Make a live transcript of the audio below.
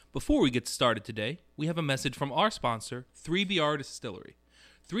Before we get started today, we have a message from our sponsor, 3BR Distillery.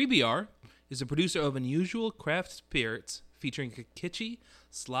 3BR is a producer of unusual craft spirits featuring a kitschy,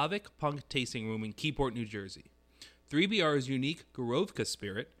 Slavic punk tasting room in Keyport, New Jersey. 3BR's unique Gorovka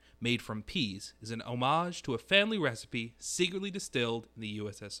spirit, made from peas, is an homage to a family recipe secretly distilled in the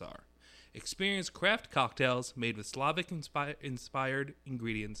USSR. Experience craft cocktails made with Slavic-inspired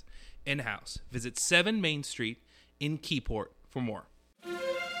ingredients in-house. Visit 7 Main Street in Keyport for more.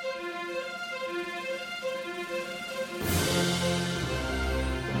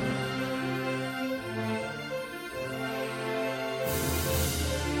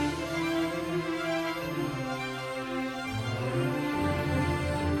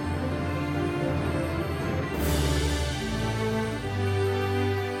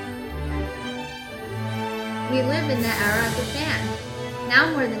 We live in the era of the fan.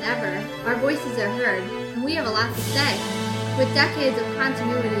 Now more than ever, our voices are heard, and we have a lot to say. With decades of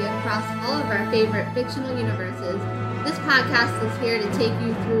continuity across all of our favorite fictional universes, this podcast is here to take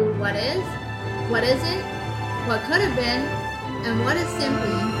you through what is, what isn't, what could have been, and what is simply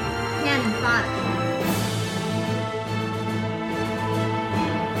canon fodder.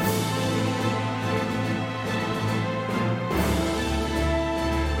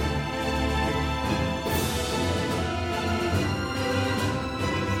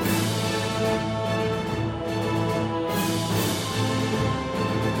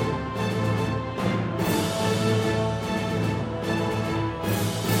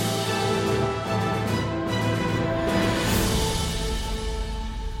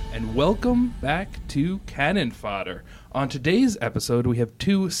 Welcome back to Cannon Fodder. On today's episode, we have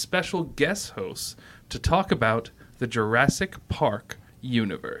 2 special guest hosts to talk about the Jurassic Park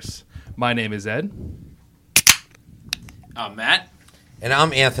universe. My name is Ed. I'm Matt. And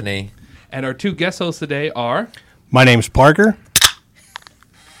I'm Anthony. And our 2 guest hosts today are... My name's Parker.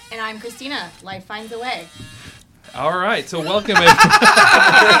 And I'm Christina. Life finds a way. All right, so welcome.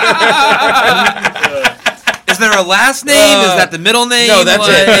 Is there a last name? Is that the middle name? No,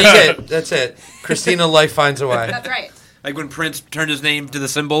 that's it. Christina, life finds a way. That's right. Like when Prince turned his name to the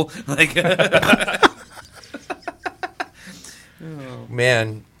symbol. Like,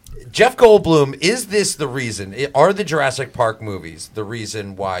 Man, Jeff Goldblum, is this the reason? Are the Jurassic Park movies the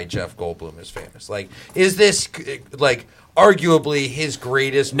reason why Jeff Goldblum is famous? Like, is this, like, arguably his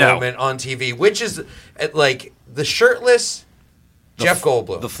greatest moment on TV? Which is, like, the shirtless... Jeff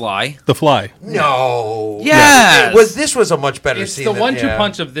Goldblum. The Fly. The Fly. No. Yes. This was a much better it's scene. It's the 1-2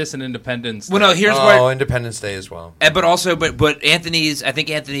 punch of this and Independence Day. Well, no, here's Independence Day as well. But also, but Anthony's, I think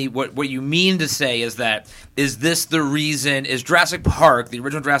Anthony, what you mean to say is that, is this the reason, is Jurassic Park, the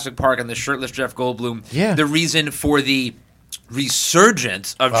original Jurassic Park and the shirtless Jeff Goldblum, the reason for the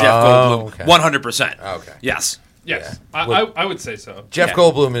resurgence of Jeff Goldblum? Okay. 100%. Okay. Yes. Yes, yeah. I would say so. Jeff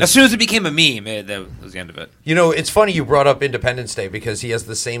Goldblum is... As soon as it became a meme, that was the end of it. You know, it's funny you brought up Independence Day because he has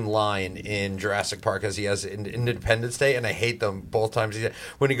the same line in Jurassic Park as he has in Independence Day, and I hate them both times.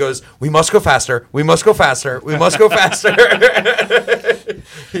 When he goes, "We must go faster, we must go faster, we must go faster."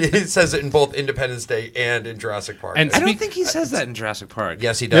 He says it in both Independence Day and in Jurassic Park. And I don't think he says that in Jurassic Park.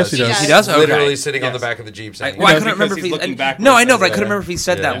 Yes, he does. Yes, he does. He does? Okay. Literally sitting on the back of the Jeep saying, I couldn't remember if he... looking backwards. No, I know, but I couldn't remember if he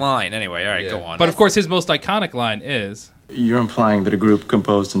said that line. Anyway, all right, go on. But of course, his most iconic line is... You're implying that a group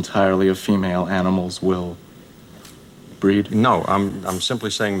composed entirely of female animals will breed? No, I'm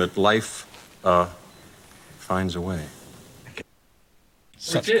simply saying that life finds a way.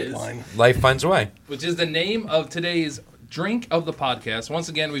 Life finds a way. Which is the name of today's drink of the podcast. Once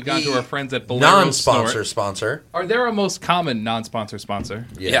again, we've gone to our friends at Bolero Non-sponsor Snort. sponsor. They're our most common non-sponsor sponsor.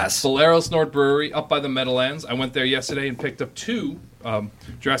 Yes. Bolero Snort Brewery up by the Meadowlands. I went there yesterday and picked up 2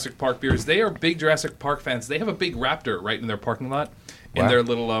 Jurassic Park beers. They are big Jurassic Park fans. They have a big raptor right in their parking lot in their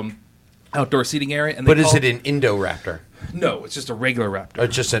little outdoor seating area. And But is it an Indoraptor? No, it's just a regular raptor. Or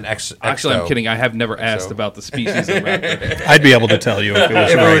just an Actually, I'm kidding. I have never asked about the species of raptor. I'd be able to tell you if it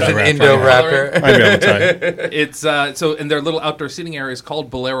was, an Indoraptor. I'd be able to tell you. It's so in their little outdoor seating area is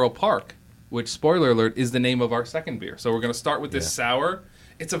called Bolero Park, which, spoiler alert, is the name of our second beer. So we're going to start with this sour.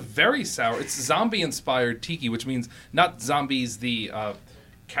 It's a very sour. It's zombie-inspired tiki, which means not zombies the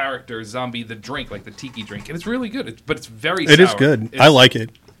character, zombie the drink, like the tiki drink. And it's really good, but it's very sour. It is good. I like it.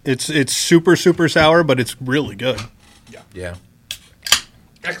 It's super, super sour, but it's really good. Yeah.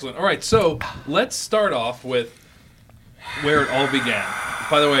 Excellent. All right, so let's start off with where it all began.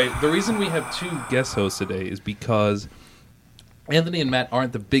 By the way, the reason we have 2 guest hosts today is because Anthony and Matt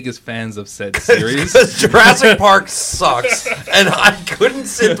aren't the biggest fans of said series. Jurassic Park sucks, and I couldn't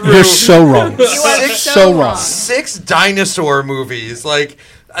sit through. You're so wrong. You are so wrong. 6 dinosaur movies. Like,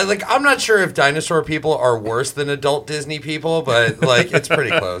 I'm not sure if dinosaur people are worse than adult Disney people, but like it's pretty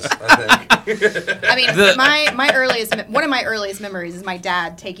close, I think. I mean, one of my earliest memories is my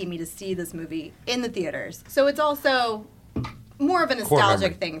dad taking me to see this movie in the theaters. So it's also more of a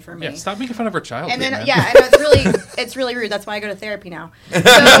nostalgic thing for me. Yeah, stop making fun of her child. And then, man. I know it's really rude. That's why I go to therapy now. So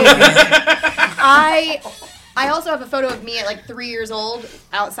I also have a photo of me at like 3 years old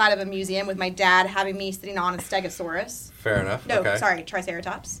outside of a museum with my dad having me sitting on a Stegosaurus. Fair enough. No, okay. sorry,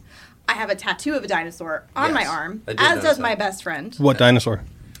 Triceratops. I have a tattoo of a dinosaur on my arm, I did as notice does that. my best friend, What dinosaur?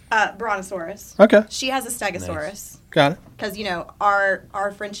 Brontosaurus. Okay, She has a Stegosaurus got it. because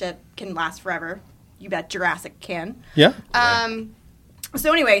our friendship can last forever. You bet Jurassic can. Yeah.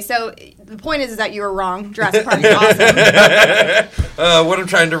 So anyway, the point is that you were wrong. Jurassic Park is awesome. What I'm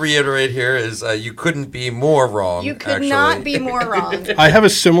trying to reiterate here is you couldn't be more wrong. You could actually. not be more wrong. I have a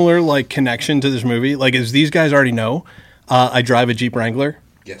similar connection to this movie. Like, as these guys already know, I drive a Jeep Wrangler.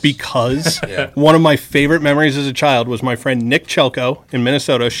 Yes. Because one of my favorite memories as a child was my friend Nick Chelko in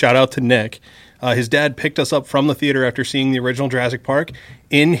Minnesota. Shout out to Nick. His dad picked us up from the theater after seeing the original Jurassic Park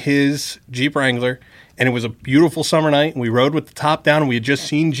in his Jeep Wrangler. And it was a beautiful summer night. And we rode with the top down. And we had just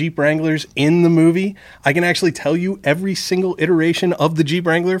seen Jeep Wranglers in the movie. I can actually tell you every single iteration of the Jeep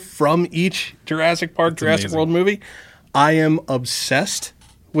Wrangler from each Jurassic Park, Jurassic World movie. I am obsessed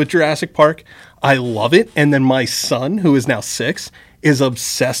with Jurassic Park. I love it. And then my son, who is now 6, is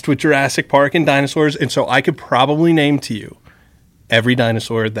obsessed with Jurassic Park and dinosaurs. And so I could probably name to you every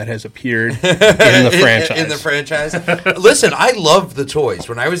dinosaur that has appeared in the franchise. In the franchise. Listen, I loved the toys.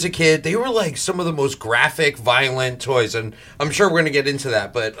 When I was a kid, they were like some of the most graphic, violent toys. And I'm sure we're going to get into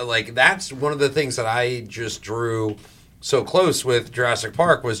that. But like that's one of the things that I just drew so close with Jurassic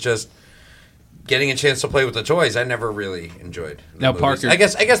Park was just getting a chance to play with the toys. I never really enjoyed the Now, movies. Parker- I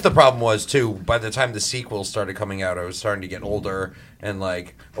guess the problem was, too, by the time the sequels started coming out, I was starting to get older. And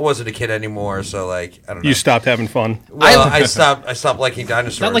like I wasn't a kid anymore, so like I don't know. You stopped having fun. Well, I stopped liking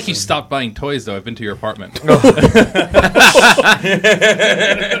dinosaurs. Not like you stopped buying toys, though. I've been to your apartment.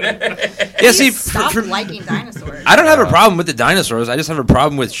 Yeah, see, Stop liking dinosaurs. I don't have a problem with the dinosaurs. I just have a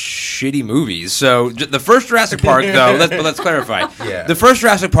problem with shitty movies. So the first Jurassic Park, though, let's clarify. Yeah. The first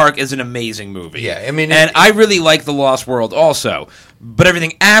Jurassic Park is an amazing movie. Yeah, I mean, and I really like The Lost World also. But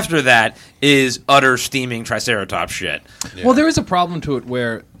everything after that is utter steaming Triceratops shit. Yeah. Well, there is a problem to it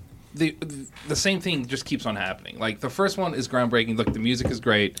where the same thing just keeps on happening. Like the first one is groundbreaking. Look, the music is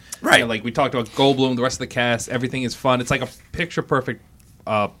great. Right. You know, like we talked about Goldblum, the rest of the cast, everything is fun. It's like a picture perfect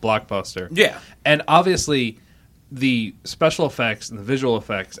blockbuster. Yeah. And obviously the special effects and the visual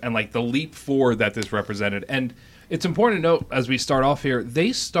effects and like the leap forward that this represented. And it's important to note as we start off here,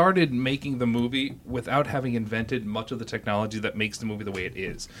 they started making the movie without having invented much of the technology that makes the movie the way it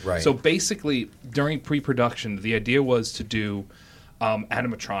is. Right. So basically, during pre-production, the idea was to do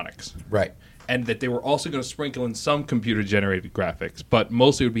animatronics. Right. And that they were also going to sprinkle in some computer-generated graphics, but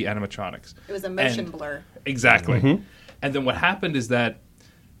mostly it would be animatronics. It was a motion And- blur. Exactly. And then what happened is that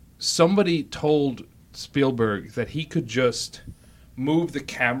somebody told Spielberg that he could just move the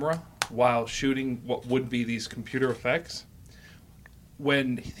camera while shooting what would be these computer effects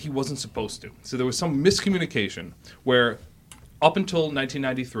when he wasn't supposed to. So there was some miscommunication where up until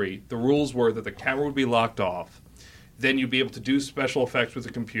 1993, the rules were that the camera would be locked off. Then you'd be able to do special effects with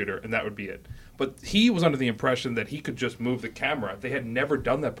the computer, and that would be it. But he was under the impression that he could just move the camera. They had never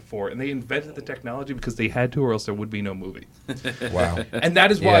done that before, and they invented the technology because they had to, or else there would be no movie. Wow. And that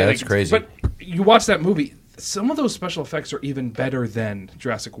is why, Yeah, that's crazy. But you watch that movie, some of those special effects are even better than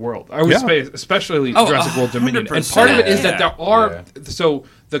Jurassic World. I would say, especially Jurassic World Dominion. And part of it is that there are so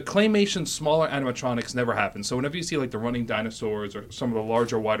the claymation smaller animatronics never happen. So whenever you see like the running dinosaurs or some of the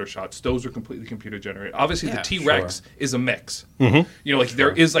larger, wider shots, those are completely computer generated. Obviously, the T-Rex is a mix. You know, like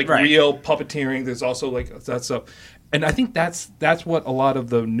there is like real puppeteering. There's also like that stuff. And I think that's what a lot of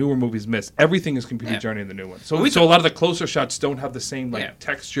the newer movies miss. Everything is computer generated in the new one. So a lot of the closer shots don't have the same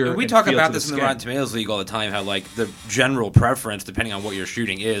texture. We and talk feel about to this the in the skin. Rotten Tomatoes League all the time. How like the general preference, depending on what you're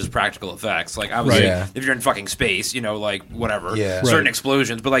shooting, is practical effects. Like obviously, if you're in fucking space, you know, like whatever, certain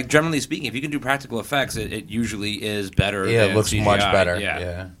explosions. But like generally speaking, if you can do practical effects, it usually is better. Yeah, than it looks CGI. much better.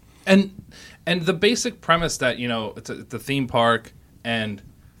 Yeah. And the basic premise that it's a theme park and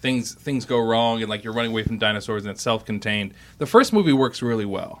things go wrong and like you're running away from dinosaurs and it's self-contained. The first movie works really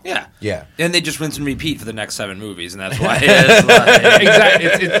well. Yeah. And they just rinse and repeat for the next 7 movies, and that's why it's like,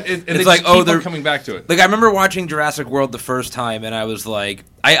 Exactly. It's like they're coming back to it. Like I remember watching Jurassic World the first time, and I was like,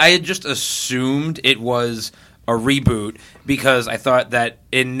 I had just assumed it was a reboot because I thought that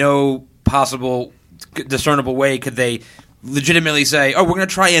in no possible discernible way could they legitimately say, "Oh, we're going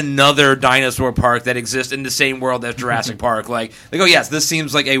to try another dinosaur park that exists in the same world as Jurassic Park." Like, oh yes, this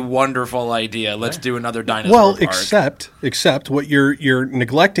seems like a wonderful idea. Let's do another dinosaur park. Except what you're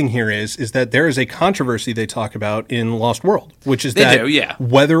neglecting here is that there is a controversy they talk about in Lost World, which is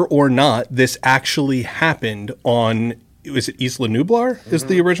whether or not this actually happened on. Was it Isla Nublar is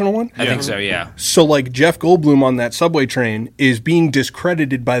the original one? I think so, yeah. So, like, Jeff Goldblum on that subway train is being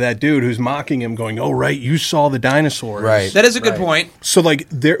discredited by that dude who's mocking him, going, "Oh, right, you saw the dinosaurs." Right. That is a good point. So, like,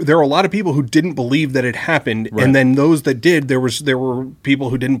 there are a lot of people who didn't believe that it happened, and then those that did, there were people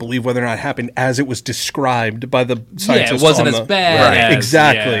who didn't believe whether or not it happened as it was described by the scientists. Yeah, it wasn't as bad. Right.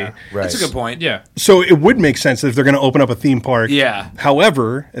 Exactly. Yeah. Right. That's a good point. Yeah. So it would make sense if they're going to open up a theme park. Yeah.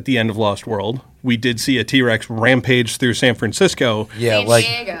 However, at the end of Lost World, we did see a T-Rex rampage through San Francisco. Yeah, San like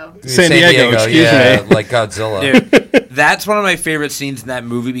Diego. San Diego, excuse me. like Godzilla. Dude, that's one of my favorite scenes in that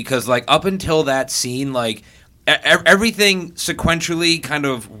movie because, like, up until that scene, like, everything sequentially kind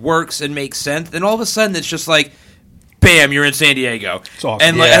of works and makes sense. Then all of a sudden, it's just like, bam, you're in San Diego. It's awesome.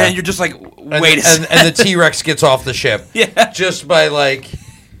 And, like, and you're just like, wait a second. And the T-Rex gets off the ship. Yeah. Just by, like...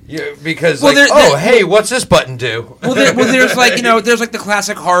 because, Well, hey, what's this button do? Well, there's like, you know, there's like the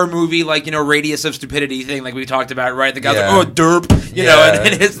classic horror movie, like, you know, Radius of Stupidity thing, like we talked about, right? The guy's like, oh, derp, you know, and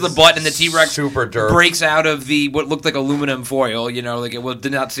it hits the button, and the T-Rex super derp breaks out of the what looked like aluminum foil, you know, like it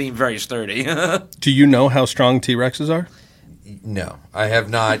did not seem very sturdy. Do you know how strong T-Rexes are? No, I have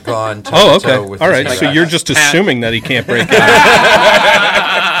not gone to okay. All right, so you're just assuming that he can't break out.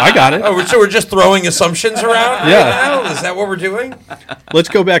 I got it. Oh, so we're just throwing assumptions around? Yeah. Right now? Is that what we're doing? Let's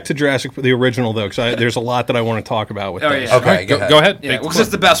go back to Jurassic, the original, though, because there's a lot that I want to talk about with this. Yeah. Okay, Go ahead. Yeah, well, 'cause it's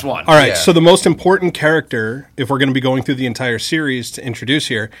the best one. All right, Yeah. so the most important character, if we're going to be going through the entire series to introduce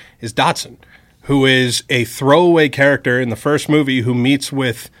here, is Dodson, who is a throwaway character in the first movie who meets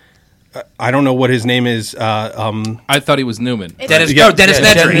with... I don't know what his name is. I thought he was Newman. Dennis Yeah. Nedry. Dennis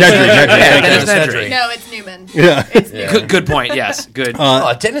Nedry. No, it's Newman. Yeah. It's Newman. Good point. Yes, good.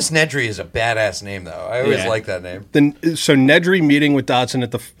 Dennis Nedry is a badass name, though. I always like that name. So Nedry meeting with Dodson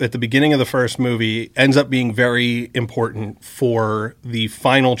at the beginning of the first movie ends up being very important for the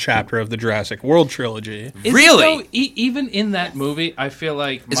final chapter of the Jurassic World trilogy. Really? So, even in that movie, I feel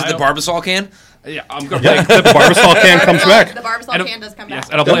like... Is it the Barbasol can? Yeah, I'm going to play a The clip. Barbasol can comes back. The Barbasol can does come back. Yes,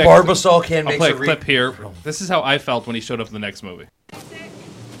 and I'll The play Barbasol can I'll makes play a a clip here. This is how I felt when he showed up in the next movie.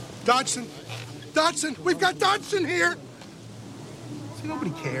 Dodson! Dodson! We've got Dodson here! See,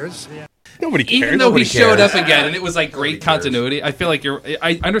 nobody cares. Nobody cares. Even though Nobody he showed cares. up again, and it was like great continuity, I feel like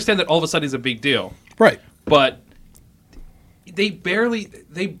I understand that all of a sudden he's a big deal, Right. but they barely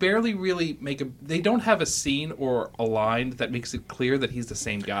really they don't have a scene or a line that makes it clear that he's the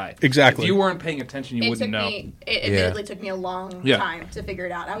same guy. Exactly. If you weren't paying attention, you wouldn't know. It admittedly took me a long Yeah. time to figure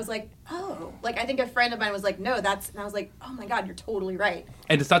it out. I was like, oh, like I think a friend of mine was like, no, and I was like, oh my god, you're totally right.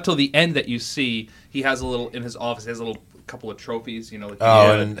 And it's not till the end that you see he has a little in his office. He has a little couple of trophies, you know. Like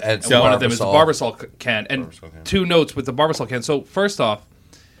and one of them is the Barbasol. Barbasol can. And two notes with the Barbasol can. So first off,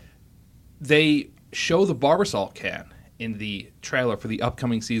 they show the Barbasol can in the trailer for the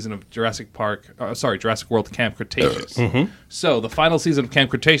upcoming season of Jurassic World Camp Cretaceous. So the final season of Camp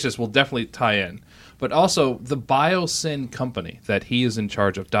Cretaceous will definitely tie in. But also, the Biosyn company that he is in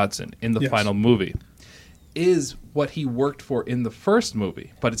charge of, Dodson, in the final movie, is what he worked for in the first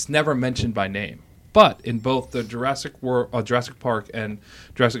movie, but it's never mentioned by name. But in both the Jurassic Park and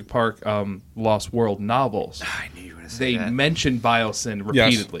Jurassic Park Lost World novels, I knew you were going to say they that. mention Biosyn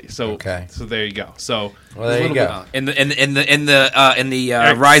repeatedly. So there you go. So Well, there you go. In the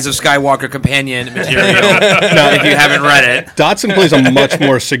Rise of Skywalker companion material, if you haven't read it, Dodson plays a much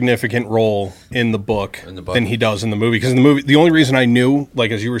more significant role in the book than he does in the movie. Because in the movie, the only reason I knew,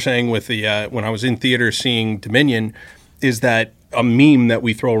 like as you were saying with the when I was in theater seeing Dominion, is that a meme that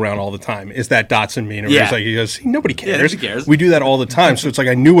we throw around all the time is that Dodson meme. Yeah. He goes, "See, nobody cares. nobody cares." We do that all the time. So it's like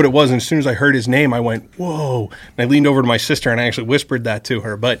I knew what it was, and as soon as I heard his name, I went, "Whoa!" And I leaned over to my sister and I actually whispered that to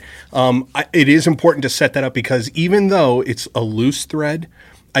her. But it is important to set that up because even though it's a loose thread,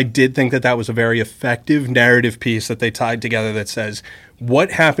 I did think that was a very effective narrative piece that they tied together that says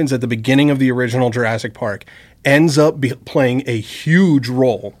what happens at the beginning of the original Jurassic Park ends up playing a huge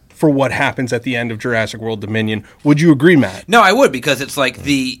role for what happens at the end of Jurassic World Dominion. Would you agree, Matt? No, I would, because it's like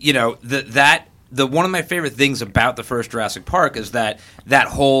that one of my favorite things about the first Jurassic Park is that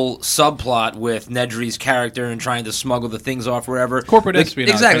whole subplot with Nedry's character and trying to smuggle the things off wherever. Corporate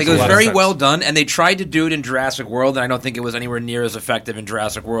espionage. Exactly. It was very sense. well done, and they tried to do it in Jurassic World, and I don't think it was anywhere near as effective in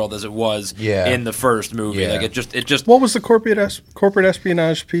Jurassic World as it was in the first movie. Yeah. Like it just. What was the corporate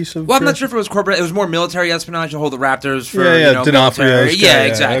espionage piece of? Well, I'm not sure if it was corporate. It was more military espionage to hold the Raptors for D'Onofrio's military. guy,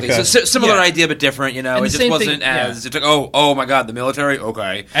 Exactly. okay. So similar idea, but different. You know, And it the just same wasn't thing- as it's like oh my god, the military.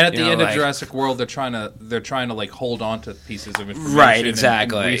 Okay. And at the end of like- Jurassic World, they're trying to like hold on to pieces of information, Right, and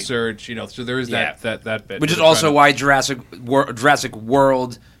exactly. research. You know, so there is that bit, which is They're also trying why Jurassic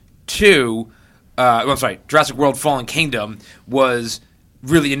World 2, Jurassic World Fallen Kingdom was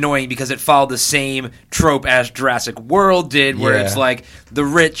really annoying because it followed the same trope as Jurassic World did, where it's like the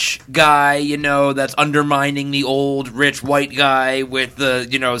rich guy, you know, that's undermining the old rich white guy with the,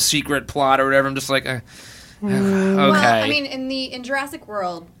 you know, secret plot or whatever. I'm just like, okay. Well, I mean, in Jurassic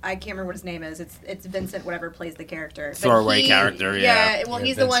World, I can't remember what his name is. It's Vincent, whatever plays the character. But Throwaway character, yeah. Well, Yeah,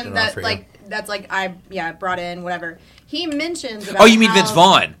 he's the Vince one that D'Onofrio. I brought in whatever. He mentions about Oh, you mean how- Vince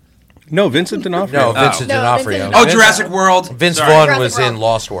Vaughn? No, Vincent D'Onofrio. No, Vincent No, D'Onofrio. Vincent Oh, Jurassic World. Vince Sorry. Vaughn Jurassic was World. in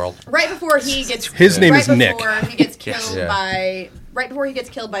Lost World. Right before he gets His name right is Nick. before he gets killed Yeah. right before he gets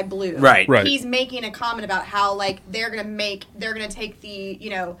killed by Blue. Right. He's making a comment about how like they're gonna take the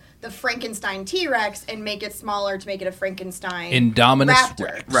the Frankenstein T-Rex and make it smaller to make it a Frankenstein Indominus raptor.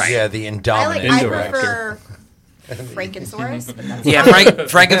 Rex. Right. Yeah, the Indominant. I Indoraptor. prefer Frankensaurus. But that's Yeah, fine.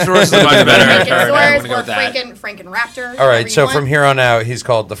 Frankensaurus is much better. I'm Frankensaurus gonna go or with that. Frankenraptor. All whatever right, you so want. from here on out, he's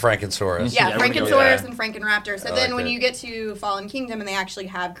called the Frankensaurus. Yeah, Yeah, we're gonna go with Frankensaurus that. and Frankenraptor. So I then like when that. you get to Fallen Kingdom and they actually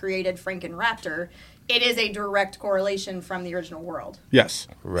have created Frankenraptor, it is a direct correlation from the original world. Yes,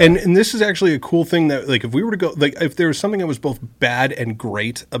 Right. and this is actually a cool thing that like if we were to go like if there was something that was both bad and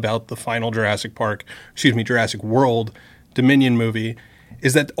great about the final Jurassic World Dominion movie,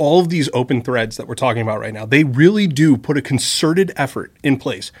 is that all of these open threads that we're talking about right now, they really do put a concerted effort in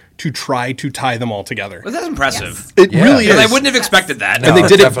place to try to tie them all together. Well, that's impressive. It Yeah. really is. Because I wouldn't have expected that. and they No,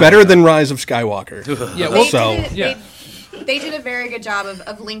 did it definitely better not. than Rise of Skywalker. Yeah, They well, So- did it- yeah. They did a very good job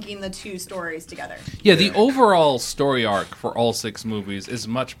of linking the two stories together. Yeah, the overall story arc for all 6 movies is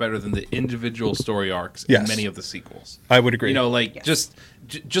much better than the individual story arcs in Yes. many of the sequels. I would agree. You know, like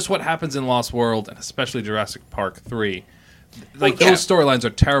just what happens in Lost World and especially Jurassic Park 3. Like Well, yeah. those storylines are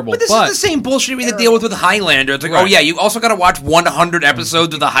terrible, But this is the same bullshit we had to deal with Highlander. It's like, oh Right. yeah, you also got to watch 100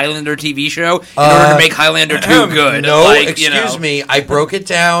 episodes of the Highlander TV show in order to make Highlander 2 good. No, Like, excuse me. I broke it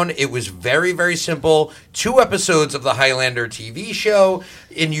down. It was very, very simple. 2 episodes of the Highlander TV show,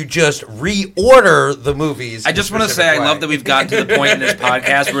 and you just reorder the movies. I just want to say, I love that we've gotten to the point in this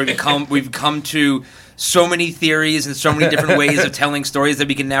podcast where we've come to so many theories and so many different ways of telling stories that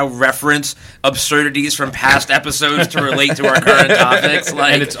we can now reference absurdities from past episodes to relate to our current topics.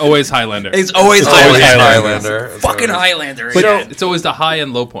 Like, and it's always Highlander. it's always always Highlander. Highlander. It's Fucking always- Highlander. But- again. It's always the high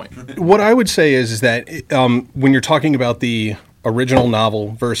and low point. What I would say is that when you're talking about the original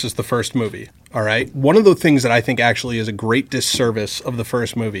novel versus the first movie, all right, one of the things that I think actually is a great disservice of the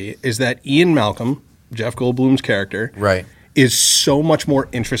first movie is that Ian Malcolm, Jeff Goldblum's character, Right. is so much more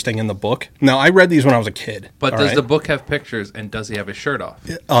interesting in the book. Now, I read these when I was a kid. But all does right? the book have pictures and does he have his shirt off?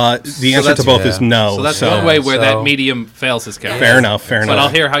 The answer that's- to both yeah. is no. So that's one way where so- that medium fails his character. Fair enough. But I'll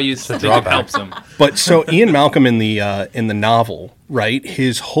hear how you think it drawback. helps him. But so Ian Malcolm in the novel, right?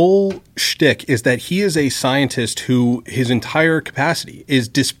 His whole shtick is that he is a scientist who his entire capacity is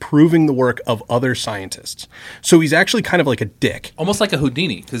disproving the work of other scientists. So he's actually kind of like a dick. Almost like a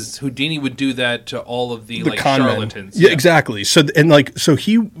Houdini, because Houdini would do that to all of the like con men. charlatans. Yeah, exactly. So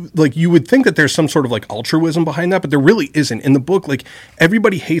he you would think that there's some sort of like altruism behind that, but there really isn't. In the book, like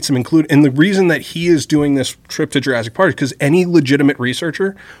everybody hates him, and the reason that he is doing this trip to Jurassic Park is because any legitimate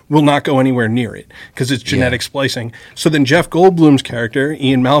researcher will not go anywhere near it because it's genetic splicing. So then Jeff Goldblum's character,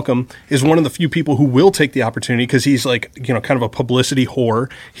 Ian Malcolm, is one of the few people who will take the opportunity because he's like, you know, kind of a publicity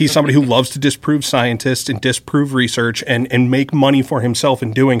whore. He's somebody who loves to disprove scientists and disprove research and make money for himself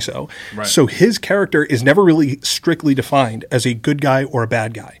in doing so. Right. So his character is never really strictly defined as a good guy or a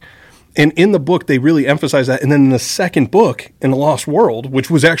bad guy. And in the book, they really emphasize that. And then in the second book, in The Lost World, which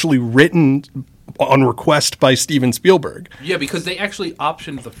was actually written on request by Steven Spielberg. Yeah, because they actually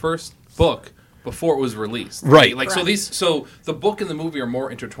optioned the first book before it was released. Right. Like so the book and the movie are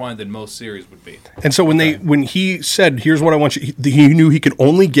more intertwined than most series would be. And so when he said, here's what I want you, he knew he could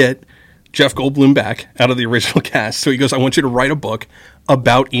only get Jeff Goldblum back out of the original cast. So he goes, I want you to write a book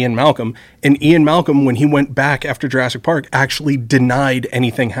about Ian Malcolm. And Ian Malcolm, when he went back after Jurassic Park, actually denied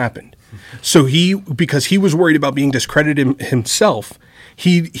anything happened. So because he was worried about being discredited himself,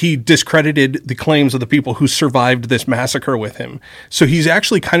 he discredited the claims of the people who survived this massacre with him. So he's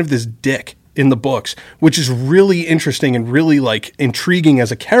actually kind of this dick in the books, which is really interesting and really like intriguing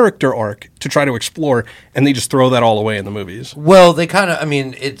as a character arc to try to explore, and they just throw that all away in the movies. Well, they kind of, I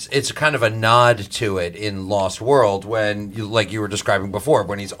mean, it's kind of a nod to it in Lost World when, like you were describing before,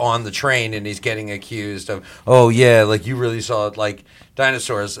 when he's on the train and he's getting accused of, oh yeah, like you really saw it like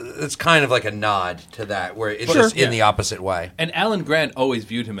dinosaurs. It's kind of like a nod to that, where it's just in the opposite way. And Alan Grant always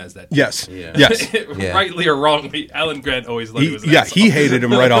viewed him as that. Yes. Yeah. Yes. Rightly or wrongly, Alan Grant always loved him as that. Yeah, he hated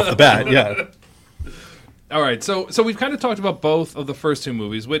him right off the bat. Yeah. All right, so we've kind of talked about both of the first two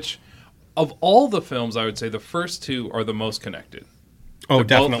movies, which of all the films, I would say the first two are the most connected. Oh,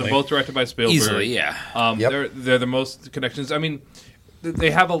 They're both directed by Spielberg. Easily, yeah. They're the most connections. I mean,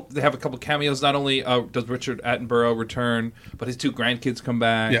 they have a couple cameos. Not only does Richard Attenborough return, but his two grandkids come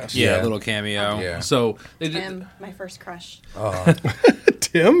back. Yes. Yeah, a little cameo. Yeah. So Tim, my first crush.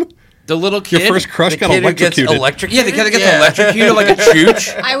 Tim? The little kid. Your first crush got Kid who gets electrocuted. electrocuted. Yeah, the kid that gets electrocuted like a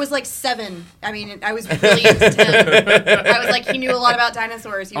chooch. I was like 7. I mean, I was really into Tim. I was like, he knew a lot about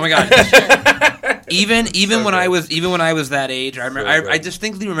dinosaurs. He Oh my was God. into shit. Even when I was that age, I remember good. I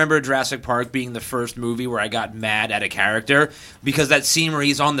distinctly remember Jurassic Park being the first movie where I got mad at a character because that scene where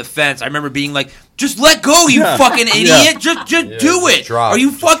he's on the fence, I remember being like, "Just let go, you fucking idiot! Just do it! drop, Are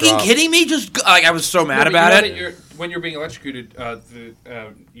you just fucking drop." kidding me? Like I was so mad about it. When you're being electrocuted,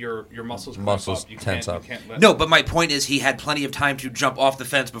 your muscles cramp Muscles up. You tense can't, up. You can't let No, but my point is he had plenty of time to jump off the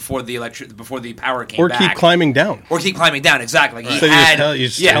fence before the power came Or back. keep climbing down. Or keep climbing down, exactly. Like So he you just had, held- you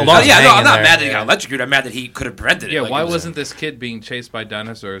just yeah, held well, on. yeah. No, I'm Hanging not there, mad that he yeah. got electrocuted. I'm mad that he could have prevented it. Yeah, Like, why it was- wasn't this kid being chased by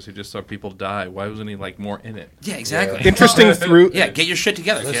dinosaurs who just saw people die? Why wasn't he like more in it? Yeah, exactly. Interesting through Yeah, get your shit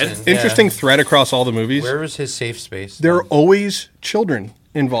together, kid. Listen. interesting thread across all the movies. Where was his safe space? There are always children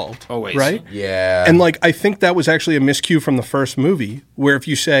involved. Always. Right? Yeah. And like I think that was actually a miscue from the first movie, where if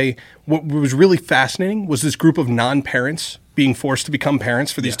you say what was really fascinating was this group of non-parents being forced to become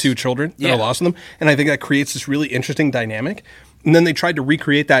parents for these two children that Yeah. are lost in them, and I think that creates this really interesting dynamic. And then they tried to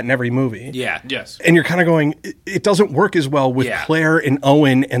recreate that in every movie. Yeah. Yes. And you're kind of going, it doesn't work as well with Yeah. Claire and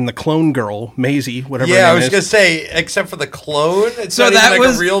Owen and the clone girl, Maisie, whatever her yeah, I name was is. gonna say, except for the clone, it's So not that even like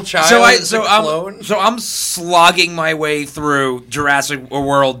was a real child. So it's a clone. I'm slogging my way through Jurassic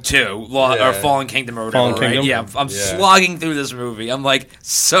World 2 Yeah. or Fallen Kingdom or whatever. Fallen right? Kingdom? Yeah, I'm slogging through this movie. I'm like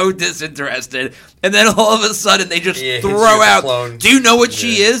so disinterested, and then all of a sudden they just Yeah, hits throw you with the out. clone. Do you know what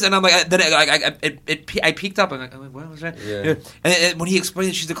she is? And I'm like, I peeked up. I'm like, what was that? Yeah. And when he explained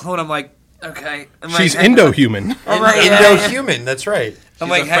that she's a clone, I'm like, okay. I'm She's like, Indo-human. All right, Indo-human. That's right. I'm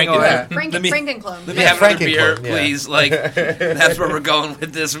like, a hang on. Franken- Let me- Frankenclone. Let me have another beer, Frankenclone, yeah. please. Like, that's where we're going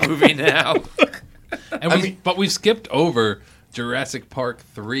with this movie now. And but we skipped over Jurassic Park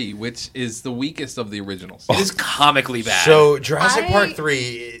 3, which is the weakest of the originals. It is comically bad. So Jurassic I- Park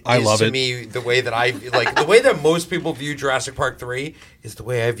 3 I is love to it. me the way that I like the way that most people view Jurassic Park 3 is the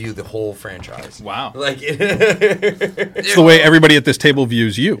way I view the whole franchise. Wow. Like It's the way everybody at this table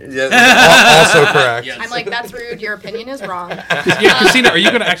views you. also correct. I'm like, that's rude. Your opinion is wrong. Yeah, Christina, are you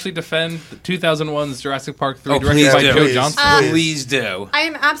going to actually defend 2001's Jurassic Park 3 Oh, directed please by do. Joe Please. Johnston? Please do. I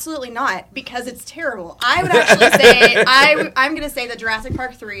am absolutely not, because it's terrible. I would actually say I'm going to say that Jurassic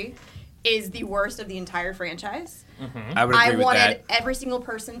Park 3 is the worst of the entire franchise. I would agree I with wanted that. every single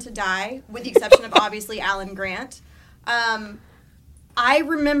person to die, with the exception of obviously Alan Grant. I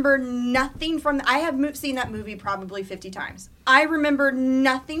remember nothing from. I have seen that movie probably 50 times. I remember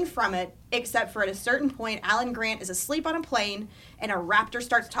nothing from it except for at a certain point, Alan Grant is asleep on a plane, and a raptor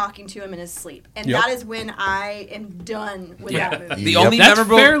starts talking to him in his sleep, and Yep. that is when I am done with that movie. The only That's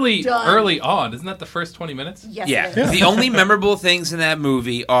memorable. fairly Done. early on. Isn't that the first 20 minutes? Yes, Yeah. it is. The only memorable things in that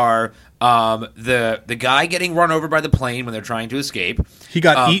movie are the guy getting run over by the plane when they're trying to escape. He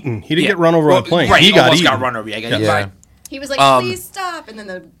got eaten. He didn't Yeah. get run over Well, on a plane. Right, he got almost eaten. got run over. Yeah, Yeah. right. He was like, "Please stop," and then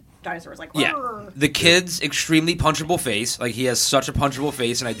the dinosaur was like, Yeah, "Rrr." the kid's extremely punchable face. Like he has such a punchable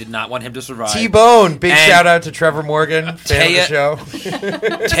face, and I did not want him to survive. T-Bone. Big And shout out to Trevor Morgan, fan of the Taya- show.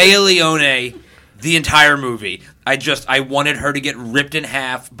 Taya Leone, the entire movie. I wanted her to get ripped in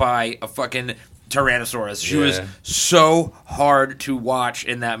half by a fucking Tyrannosaurus. She was Yeah. so hard to watch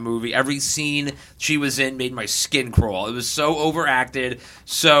in that movie. Every scene she was in made my skin crawl. It was so overacted,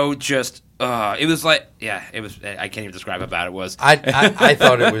 so just it was like, yeah, it was. I can't even describe how bad it was. I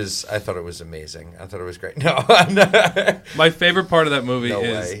thought it was amazing. I thought it was great. No, My favorite part of that movie No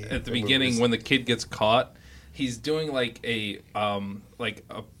is way. at the The beginning movie's- when the kid gets caught. He's doing like a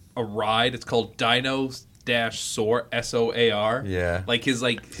ride. It's called Dino SOAR, SOAR. Yeah. Like his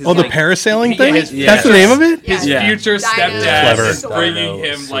the parasailing thing? That's the name of it? His Yeah. future stepdad Clever. is bringing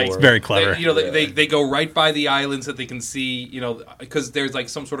him like It's very clever. They go right by the islands that they can see, because there's like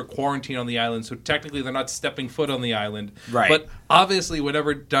some sort of quarantine on the island, so technically they're not stepping foot on the island. Right. But obviously,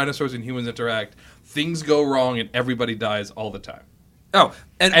 whenever dinosaurs and humans interact, things go wrong and everybody dies all the time. Oh,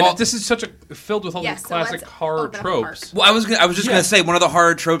 And this is filled with all Yes, these so classic let's horror open up the park. tropes. Well, I was just gonna say one of the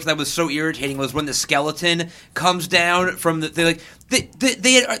horror tropes that was so irritating was when the skeleton comes down from they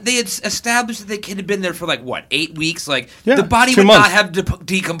had established that they could have been there for 8 weeks. The body 2 would months. not have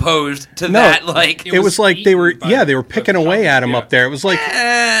decomposed to that. It was like they were eaten by picking the away at him zombies, up there. It was like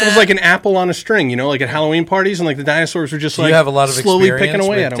an apple on a string, like at Halloween parties, and the dinosaurs were just Do you have a lot of slowly experience picking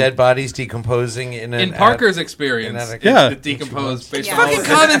away with at him. dead bodies decomposing in Parker's experience, Yeah. it decomposed based Yeah. on all Fucking of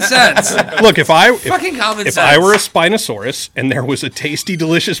common sense. Look, if I were a Spinosaurus and there was a tasty,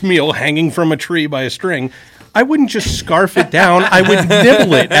 delicious meal hanging from a tree by a string, I wouldn't just scarf it down. I would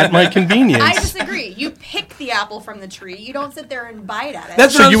nibble it at my convenience. I disagree. You pick the apple from the tree. You don't sit there and bite at it.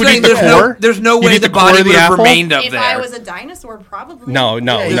 That's So what I'm you would saying. eat the core? There's no You'd way eat the the core body of the would have apple? remained up if there. I was a dinosaur, probably. No.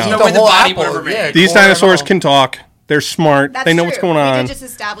 There's eat no the way the whole body apple. would have remained. Yeah. These core and dinosaurs all. can talk. They're smart. That's they know true. what's going We on. did just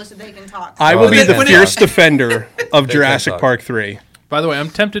establish that they can talk. I will be When the it- fierce defender of Jurassic talk. Park 3. By the way, I'm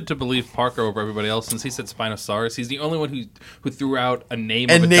tempted to believe Parker over everybody else since he said Spinosaurus. He's the only one who threw out a name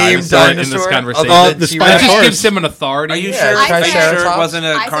of a dinosaur in this conversation. The That just Spinosaurus. gives him an authority. Are you Yeah, sure? I Are you said- sure it wasn't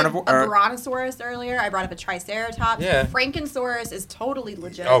a I carnivore? said a or- brontosaurus earlier. I brought up a triceratops. Yeah. Frankensaurus is totally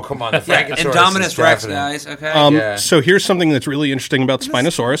legit. Oh, come on. The Yeah, Frankensaurus Indominus is Rex, definite. guys. Okay. Yeah. So here's something that's really interesting about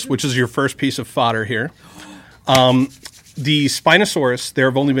Spinosaurus, which is your first piece of fodder here. The Spinosaurus, there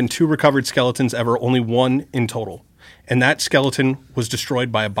have only been 2 recovered skeletons ever, only 1 in total. And that skeleton was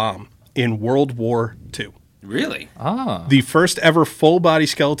destroyed by a bomb in World War II. Really? The first ever full-body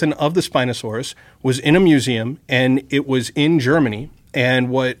skeleton of the Spinosaurus was in a museum, and it was in Germany. And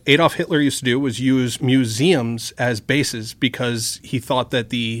what Adolf Hitler used to do was use museums as bases because he thought that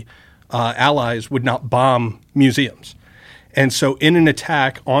the Allies would not bomb museums. And so in an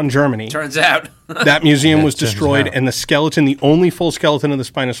attack on Germany, Turns out. that museum was turns destroyed, out. and the skeleton, the only full skeleton of the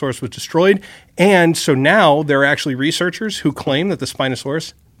Spinosaurus, was destroyed. And so now there are actually researchers who claim that the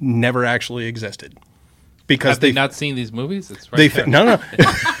Spinosaurus never actually existed. Because Have they not seen these movies? It's right they there. no.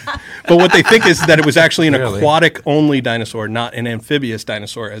 But what they think is that it was actually an Really? aquatic-only dinosaur, not an amphibious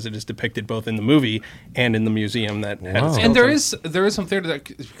dinosaur, as it is depicted both in the movie and in the museum that had its And skeleton. there is some theory to that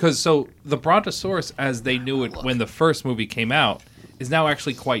because the Brontosaurus, as they knew it when the first movie came out, is now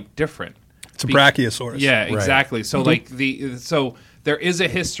actually quite different. It's a brachiosaurus. Yeah, exactly. So so there is a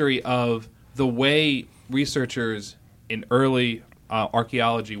history of the way researchers in early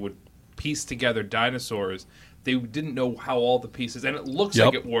archaeology would piece together dinosaurs. They didn't know how all the pieces, and it looks Yep.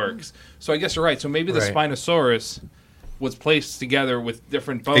 like it works. So I guess you're right. So maybe the Right. Spinosaurus was placed together with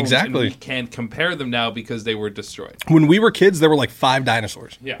different bones, Exactly. and we can compare them now because they were destroyed. When we were kids, there were like 5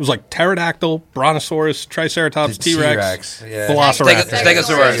 dinosaurs. Yeah. It was like pterodactyl, brontosaurus, triceratops, The T-Rex, T-Rex, yeah. velociraptor.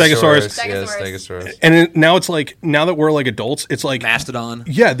 Stegosaurus. Stegosaurus. Yeah, Stegosaurus. And now it's like, now that we're like adults, it's like, Mastodon.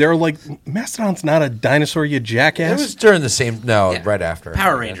 yeah, they're like, Mastodon's not a dinosaur, you It jackass. was during the same. No, Yeah. right after.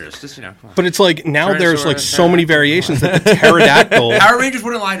 Power Rangers. Just, come on. But it's like, now there's like Tyrannosaurus, so many variations that the pterodactyl, Power Rangers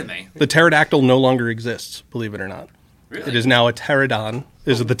wouldn't lie to me. the pterodactyl no longer exists, believe it or not. Really? It is now a pterodon,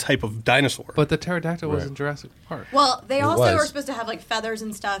 is the type of dinosaur. But the pterodactyl was in Jurassic Park. Well, they also was. are supposed to have like feathers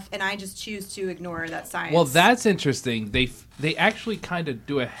and stuff, and I just choose to ignore that science. Well, that's interesting. They actually kind of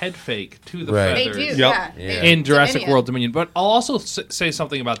do a head fake to the Right. they feathers. do. Yep. Yeah. Yeah. They- In Jurassic Dominion. World Dominion. But I'll also say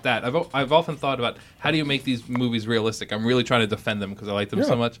something about that. I've often thought about how do you make these movies realistic. I'm really trying to defend them because I like them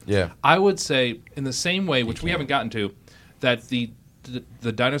so much. Yeah. I would say in the same way, which we haven't gotten to, that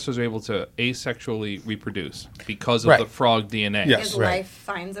the dinosaurs are able to asexually reproduce because of Right. the frog DNA. Yes. Because Right. life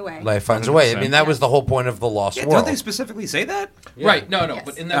finds a way. Life finds a way. I mean, that was the whole point of the Lost Yeah, World. don't they specifically say that? Right. No. Yes.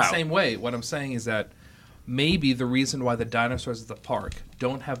 But in that Oh. same way, what I'm saying is that maybe the reason why the dinosaurs at the park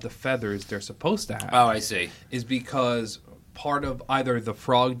don't have the feathers they're supposed to have Oh, I see. is because part of either the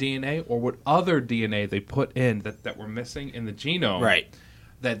frog DNA or what other DNA they put in that were missing in the genome, Right.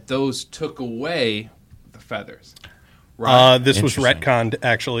 that those took away the feathers. Right. This was Interesting. retconned,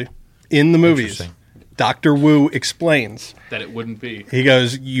 actually, in the movies. Interesting. Dr. Wu explains. That it wouldn't be. He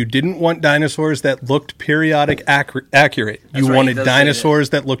goes, you didn't want dinosaurs that looked periodic accurate. You right, he wanted does say dinosaurs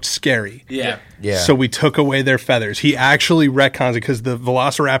that looked scary. Yeah. Yeah. So we took away their feathers. He actually retcons it because the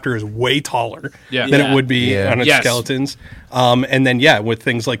Velociraptor is way taller than it would be on its skeletons. And then, with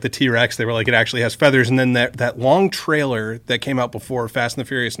things like the T-Rex, they were like, it actually has feathers. And then that long trailer that came out before Fast and the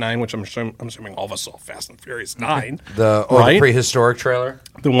Furious 9, which I'm assuming all of us saw Fast and the Furious 9. The prehistoric trailer?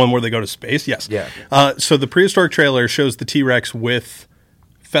 The one where they go to space? Yes. Yeah. So the prehistoric trailer shows the T-Rex with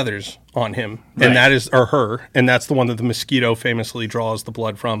feathers on him, and that is, or her, and that's the one that the mosquito famously draws the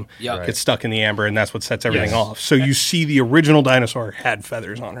blood from. Gets stuck in the amber, and that's what sets everything off. So you see the original dinosaur had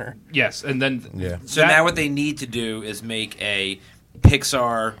feathers on her. Yes, and then So now what they need to do is make a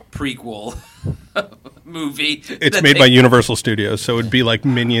Pixar prequel movie. It's made by Universal Studios, so it'd be like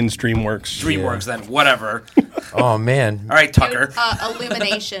Minions, DreamWorks, then whatever. Oh man! All right, Tucker.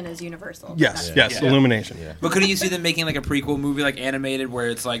 Illumination is Universal. Yes, Illumination. Yeah. But couldn't you see them making like a prequel movie, like animated, where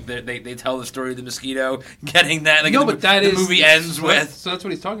it's like they tell the story of the mosquito getting that? Like the movie ends with. So that's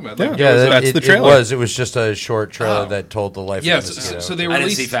what he's talking about. That's the trailer. It was just a short trailer that told the life of the mosquito. So they I didn't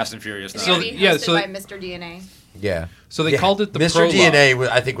released see Fast and Furious. It's going to be hosted by Mr. DNA. Yeah. So they called it the Mr. Prologue. DNA,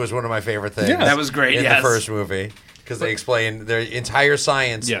 I think, was one of my favorite things. That was great in the first movie because they explained their entire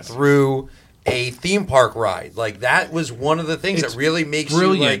science through a theme park ride. Like that was one of the things that really makes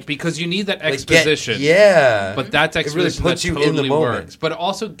brilliant because you need that exposition. But that's exposition it really puts that you totally in the moment. works. But it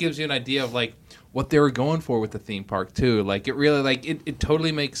also gives you an idea of like what they were going for with the theme park too. Like it really it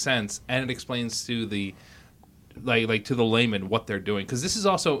totally makes sense, and it explains to the like to the layman what they're doing, because this is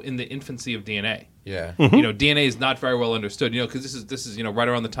also in the infancy of DNA. Yeah. You know, DNA is not very well understood. You know, because this is right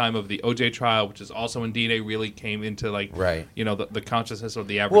around the time of the OJ trial, which is also when DNA really came into the consciousness of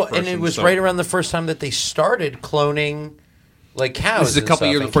the average person. And it was right around the first time that they started cloning like cows. This is a couple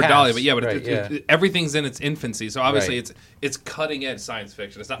years before Dolly, but it, everything's in its infancy. So obviously it's cutting edge science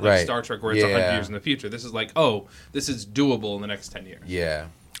fiction. It's not like Star Trek where it's 100 years in the future. This is like, this is doable in the next 10 years. Yeah.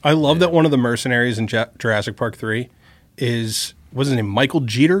 I love that one of the mercenaries in Jurassic Park 3 is, what's his name, Michael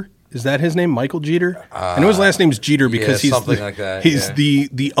Jeter? Is that his name, Michael Jeter? I know his last name's Jeter because he's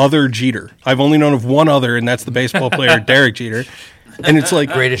the other Jeter. I've only known of one other, and that's the baseball player Derek Jeter. And it's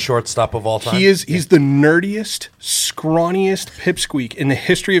like greatest shortstop of all time. He's the nerdiest, scrawniest pipsqueak in the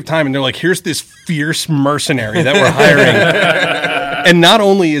history of time. And they're like, here's this fierce mercenary that we're hiring. And not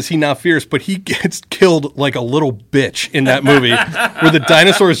only is he not fierce, but he gets killed like a little bitch in that movie, where the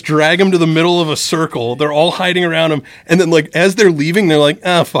dinosaurs drag him to the middle of a circle. They're all hiding around him, and then like as they're leaving, they're like,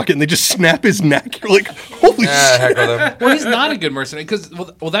 fuck it, and they just snap his neck. You're like, holy shit! Heck with him. Well, he's not a good mercenary because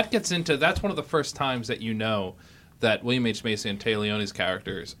that gets into that's one of the first times that you know that William H. Macy and Tay Leone's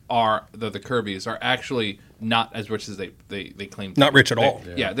characters are the Kirbys are actually not as rich as they claim to not be. rich at all.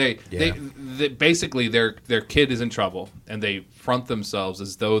 They basically their kid is in trouble and they front themselves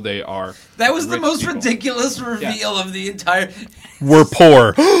as though they are. That was the most people. Ridiculous reveal of the entire. We're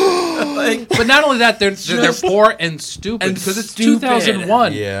poor. But not only that, they're poor and stupid because it's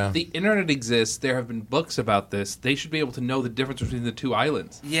 2001. Yeah. The internet exists. There have been books about this. They should be able to know the difference between the two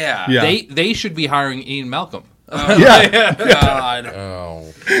islands. Yeah. They should be hiring Ian Malcolm. God.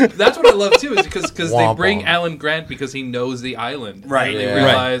 That's what I love too, is because they bring Alan Grant because he knows the island. Right. And they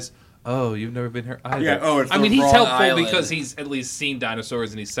realize, you've never been here either. Yeah. I mean, he's helpful because he's at least seen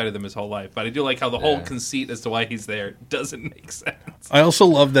dinosaurs and he's studied them his whole life. But I do like how the whole conceit as to why he's there doesn't make sense. I also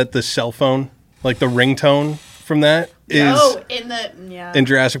love that the cell phone, like the ringtone from that, is in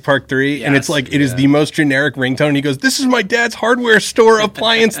Jurassic Park 3, and it's like it is the most generic ringtone. And he goes, "This is my dad's hardware store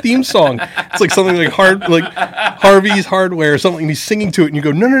appliance theme song." It's like something like Harvey's Hardware or something. And he's singing to it, and you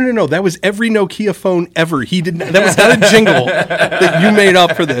go, "No, that was every Nokia phone ever. He didn't. That was not a jingle that you made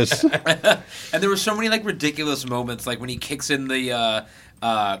up for this." And there were so many like ridiculous moments, like when he kicks in the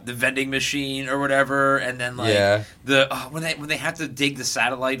vending machine or whatever, and then like when they have to dig the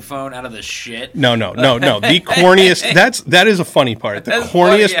satellite phone out of the shit. No. The corniest. That is a funny part. The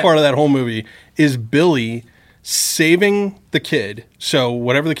corniest part of that whole movie is Billy saving the kid. So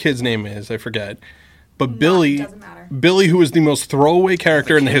whatever the kid's name is, I forget. But Billy, who is the most throwaway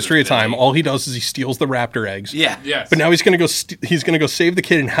character in the history of time, all he does is he steals the raptor eggs. Yeah. Yes. But now he's gonna go save the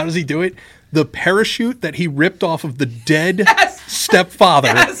kid, and how does he do it? The parachute that he ripped off of the dead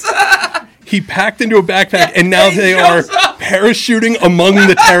stepfather. He packed into a backpack, and now they are parachuting among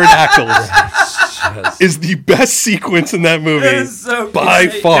the pterodactyls. is the best sequence in that movie by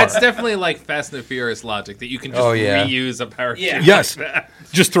far. That's definitely like Fast and the Furious logic that you can just reuse a parachute. Yeah. Yes.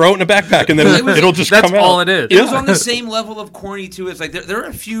 Just throw it in a backpack and then it'll just come out. That's all it is. It was on the same level of corny too. It's like there are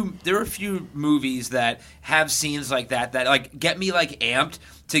a few movies that have scenes like that like get me like amped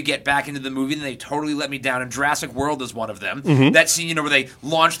to get back into the movie, and they totally let me down. And Jurassic World is one of them. Mm-hmm. That scene, where they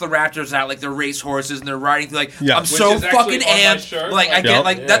launch the raptors out like they're race horses and they're riding through. Like I'm Which so is actually fucking on my amped. shirt. Like I get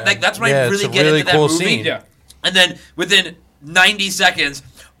like that. Like that's when I really it's a get really into cool that movie. scene. Yeah. And then within 90 seconds,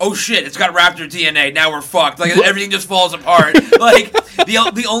 oh shit, it's got raptor DNA. Now we're fucked. Like everything just falls apart. Like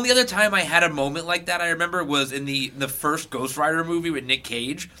the only other time I had a moment like that I remember was in the first Ghost Rider movie with Nick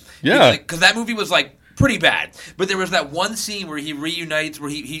Cage. Yeah. Because that movie was like pretty bad. But there was that one scene where he reunites, where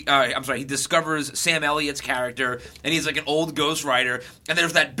he discovers Sam Elliott's character, and he's like an old Ghost Rider, and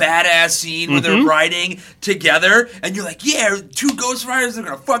there's that badass scene where they're riding together, and you're like, yeah, two Ghost Riders are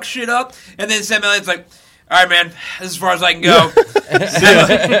gonna fuck shit up, and then Sam Elliott's like, all right, man, this is as far as I can go.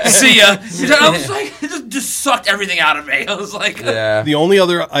 See ya. I was like, it just sucked everything out of me. I was like, The only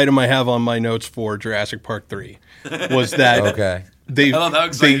other item I have on my notes for Jurassic Park 3 was that they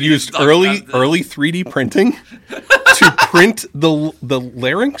used early 3D printing to print the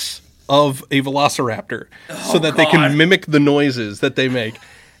larynx of a velociraptor so that they can mimic the noises that they make.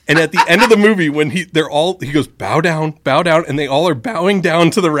 And at the end of the movie, when he goes, bow down, and they all are bowing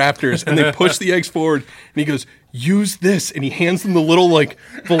down to the raptors, and they push the eggs forward, and he goes, use this, and he hands them the little like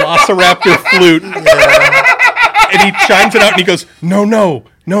velociraptor flute, and he chimes it out, and he goes, no,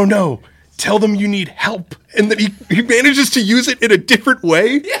 tell them you need help. And then he manages to use it in a different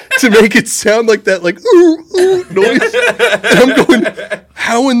way to make it sound like that, like, ooh noise. And I'm going,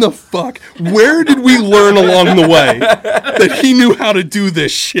 how in the fuck? Where did we learn along the way that he knew how to do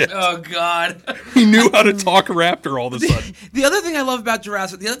this shit? oh, God. He knew how to talk raptor all of a sudden. The other thing I love about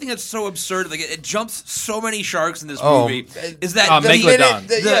Jurassic, the other thing that's so absurd, like it jumps so many sharks in this movie, is that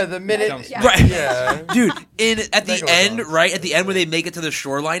the minute, right, yeah. dude. At the end where they make it to the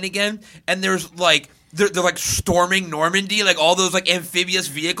shoreline again, and there's like. They're like storming Normandy, like all those like amphibious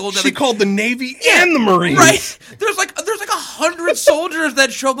vehicles. She called the Navy and the Marines. Right. There's like 100 soldiers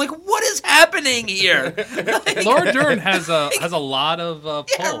that show up. Like, what is happening here? Like, Laura Dern has a lot of pull.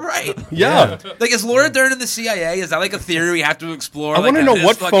 yeah, right. Yeah. Like, is Laura Dern in the CIA? Is that like a theory we have to explore? I want to know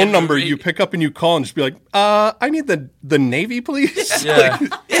what fucking phone number movie? you pick up and you call and just be like, I need the Navy, please. Yeah.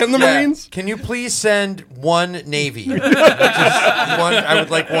 And the Marines. Can you please send one Navy? Just one. I would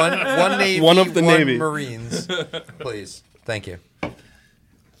like one Navy. One of the Navy. Marines, please. Thank you.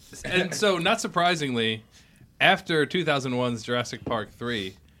 And so, not surprisingly, after 2001's Jurassic Park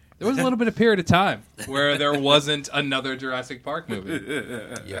 3, there was a little bit of period of time where there wasn't another Jurassic Park movie.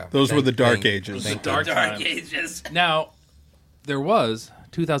 Yeah, Those were the dark ages. Dark ages. Now, there was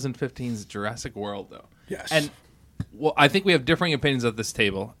 2015's Jurassic World, though. Yes. And well, I think we have differing opinions at this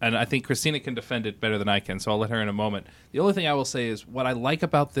table, and I think Christina can defend it better than I can, so I'll let her in a moment. The only thing I will say is what I like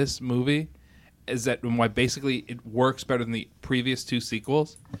about this movie is that, and why basically it works better than the previous two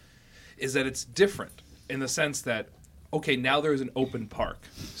sequels, is that it's different in the sense that, okay, now there's an open park.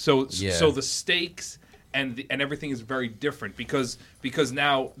 So the stakes and everything is very different because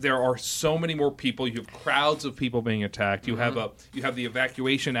now there are so many more people. You have crowds of people being attacked. You have the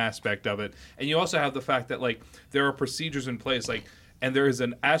evacuation aspect of it, and you also have the fact that like there are procedures in place, like. And there is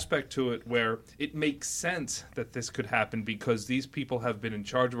an aspect to it where it makes sense that this could happen because these people have been in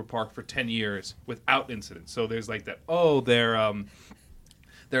charge of a park for 10 years without incident. So there's like that,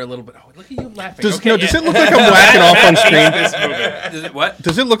 they're a little bit, look at you laughing. Does it look like I'm whacking off on screen? Does it what?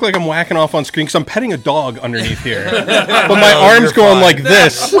 Does it look like I'm whacking off on screen? Because I'm petting a dog underneath here. But my arm's going fine. like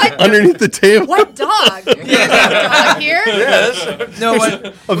this underneath the table. What dog? You guys have a dog here? No,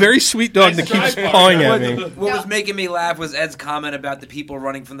 what? A very sweet dog that keeps pawing at me. What was making me laugh was Ed's comment about the people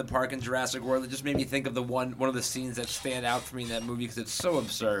running from the park in Jurassic World. It just made me think of one of the scenes that stand out for me in that movie because it's so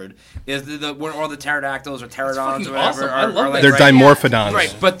absurd. Is when all the pterodactyls or pterodons or whatever awesome. are like They're dimorphodons.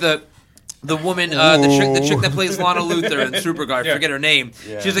 Right, but the woman, the chick that plays Lana Luthor in Supergirl, I forget her name.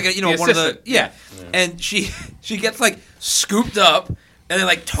 Yeah. She's like The one of the assistant. and she gets like scooped up and then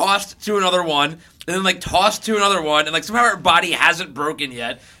like tossed to another one, and then like tossed to another one, and like somehow her body hasn't broken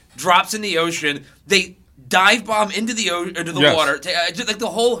yet. Drops in the ocean. They dive bomb into the water. Just, like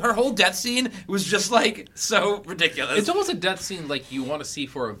her whole death scene was just like so ridiculous. It's almost a death scene like you want to see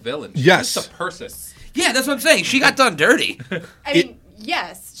for a villain. She's Yes. just a person. Yeah, that's what I'm saying. She got done dirty. I mean,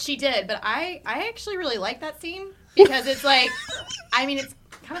 yes, she did, but I actually really like that scene because it's like, I mean, it's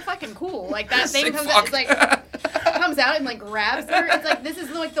kind of fucking cool. Like that thing comes out, it's like comes out and like grabs her. It's like this is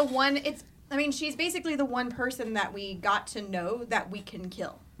like the one. I mean, she's basically the one person that we got to know that we can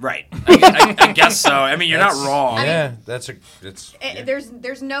kill. Right. I guess so. I mean, you're not wrong. Yeah,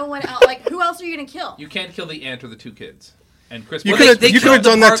 There's no one else. Like, who else are you gonna kill? You can't kill the aunt or the two kids. And Chris. You could have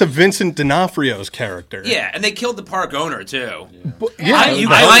done that to Vincent D'Onofrio's character. Yeah, and they killed the park owner too. Yeah, you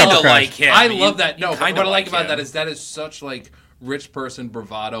kind of like him. I love that. No, what what I like about that is such like rich person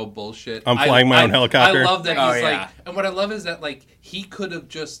bravado bullshit. I'm flying my own helicopter. I love that he's yeah. like, and what I love is that like he could have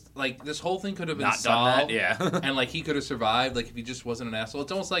just like this whole thing could have been Not solved, done that, yeah. and like he could have survived like if he just wasn't an asshole.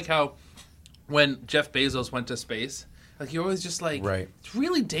 It's almost like how when Jeff Bezos went to space, like you're always just like, it's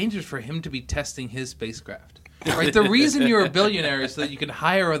really dangerous for him to be testing his spacecraft. Right, the reason you're a billionaire is so that you can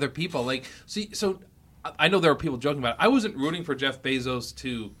hire other people. Like, so I know there are people joking about it. I wasn't rooting for Jeff Bezos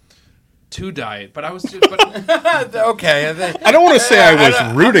to die, but I was just. Okay, I don't want to say I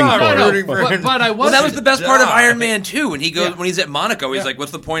was rooting for him, but I was. Well, that was the best part of Iron Man 2 when he goes when he's at Monaco. He's like,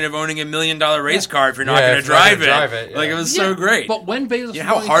 "What's the point of owning $1 million race car if you're not going to drive it?" Like it was so great. But when Bezos,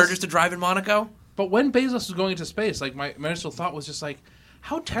 how hard it is to drive in Monaco? But when Bezos was going into space, like my initial thought was just like,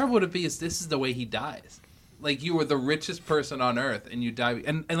 how terrible would it be if this is the way he dies? Like you were the richest person on Earth, and you die,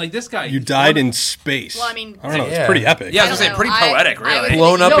 and like this guy, you died in space. Well, I mean, I don't know. It's pretty epic. Yeah, I was gonna say pretty poetic, really.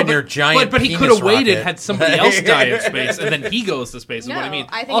 Blown up in your giant. But he could have waited had somebody else die in space, and then he goes to space. Is what I mean.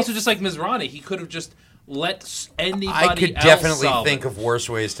 Also, just like Mizrahi, he could have just let anybody. I could else definitely solve think it. of worse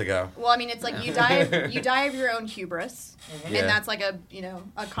ways to go. Well, I mean, it's like you die of your own hubris, and that's like a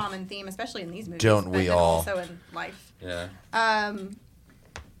common theme, especially in these movies. Don't we all? Also in life. Yeah.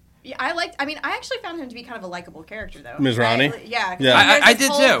 Yeah, I actually found him to be kind of a likable character, though. Mizrahi? Right? Yeah. I did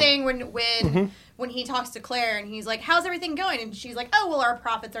whole too. Thing when he talks to Claire and he's like, "How's everything going?" And she's like, "Oh, well, our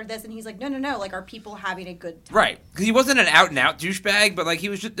profits are this," and he's like, "No, like, are people having a good time?" Right, because he wasn't an out-and-out douchebag, but like he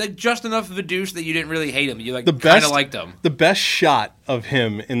was just enough of a douche that you didn't really hate him. You like kind of liked him. The best shot of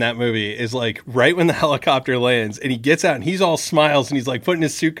him in that movie is like right when the helicopter lands and he gets out and he's all smiles and he's like putting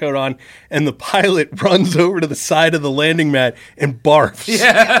his suit coat on and the pilot runs over to the side of the landing mat and barfs.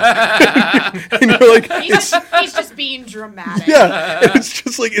 Yeah, and you're like, he's just being dramatic. Yeah, and it's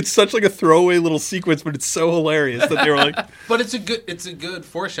just like it's such like a throwaway little sequence, but it's so hilarious that they were like. But it's a good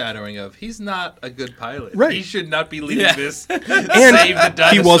foreshadowing of he's not a good pilot. Right. He should not be leading this. And save the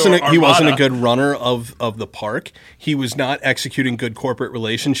dinosaur he wasn't a armada. good runner of the park. He was not executing good corporate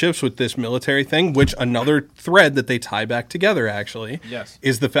relationships with this military thing, which another thread that they tie back together actually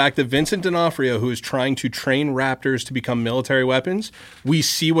is the fact that Vincent D'Onofrio, who is trying to train raptors to become military weapons, we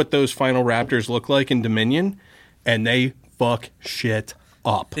see what those final raptors look like in Dominion, and they fuck shit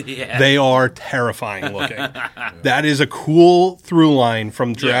up. Yeah. They are terrifying looking. That is a cool through line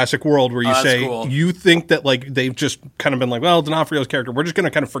from Jurassic World where you say cool. you think that like they've just kind of been like, well, D'Onofrio's character, we're just going to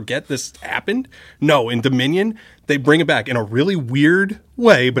kind of forget this happened. No, in Dominion, they bring it back in a really weird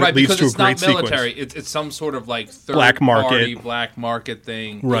way, but it leads to a great it's not military. sequence. It's some sort of like third Black market. party black market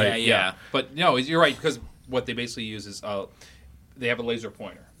thing. Right. Yeah. But no, you're right because what they basically use is they have a laser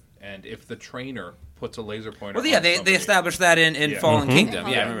pointer, and if the trainer puts a laser pointer. Well, yeah, on they somebody, established that in Fallen Kingdom.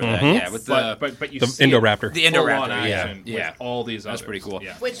 Yeah, I remember that. Yeah, with but you The see Indoraptor. The Indoraptor, full-on action yeah. with all these. That's others. pretty cool.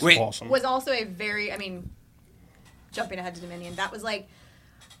 Yeah. Which Awesome. was also a very, jumping ahead to Dominion, that was like,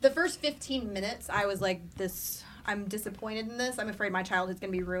 the first 15 minutes, I was like, I'm disappointed in this. I'm afraid my childhood's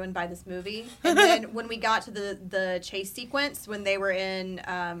going to be ruined by this movie. And then when we got to the chase sequence, when they were in,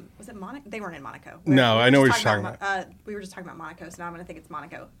 was it Monaco? They weren't in Monaco. No, I know what you're talking about. We were just talking about Monaco, so now I'm going to think it's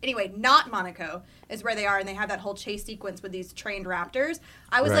Monaco. Anyway, not Monaco is where they are, and they have that whole chase sequence with these trained raptors.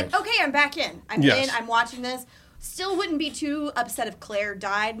 I was like, okay, I'm back in. I'm in. I'm watching this. Still wouldn't be too upset if Claire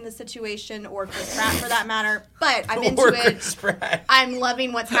died in the situation, or Chris Pratt for that matter. But I'm into it. I'm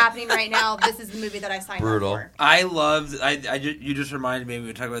loving what's happening right now. This is the movie that I signed up for. I loved. You just reminded me. We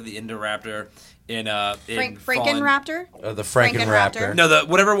were talking about the Indoraptor in Frankenraptor. The Frankenraptor. No,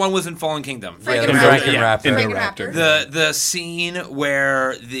 whatever one was in Fallen Kingdom. Frankenraptor. The scene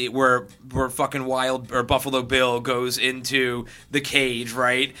where fucking Wild or Buffalo Bill goes into the cage,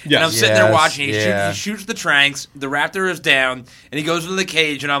 right? Yes. And I'm sitting there watching. He shoots the tranks. The raptor is down, and he goes into the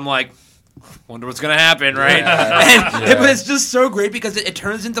cage, and I'm like, wonder what's gonna happen, right? But it's just so great because it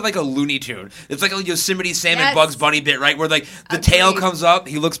turns into like a Looney Tune. It's like a Yosemite Sam and Bugs Bunny bit, right? Where like the tail comes up,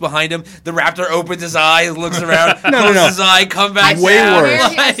 he looks behind him, the raptor opens his eyes, looks around, closes his eye, come back Way down. worse.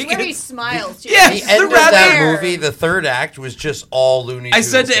 I swear he smiles too. Yeah, The end of that movie, the third act, was just all Looney Tunes I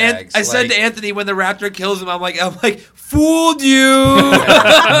said to gags. I said to Anthony when the raptor kills him, I'm like, fooled you.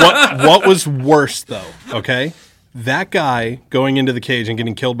 what was worse though? Okay. That guy going into the cage and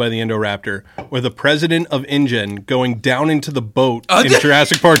getting killed by the Indoraptor, or the president of InGen going down into the boat in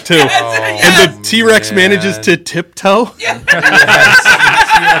Jurassic Park 2, and the T-Rex manages to tiptoe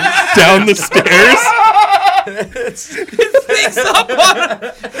down the stairs. Thing's up on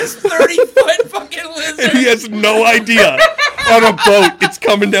this 30-foot fucking lizard. He has no idea. On a boat, it's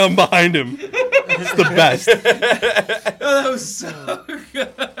coming down behind him. It's the best. Oh, that was so good.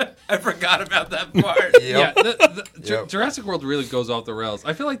 I forgot about that part. Yeah, Jurassic World really goes off the rails.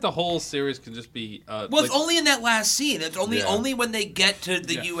 I feel like the whole series can just be. Well, it's only in that last scene. It's only when they get to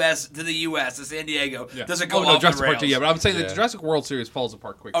the U.S. to San Diego does it go off Jurassic the rails. Park 2, but I'm saying the Jurassic World series falls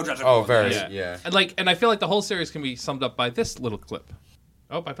apart quickly. Oh, Jurassic World. very. Yeah. And I feel like the whole series can be summed up by this little clip.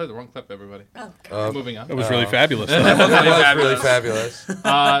 Oh, I played the wrong clip, everybody. Moving on. It was really fabulous. That was really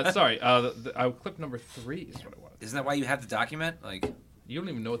fabulous. Sorry, clip number 3 is what it was. Isn't that why you have the document? Like, you don't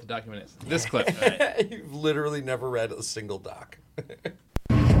even know what the document is. This clip. You've literally never read a single doc.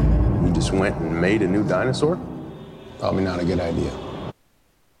 You just went and made a new dinosaur? Probably not a good idea.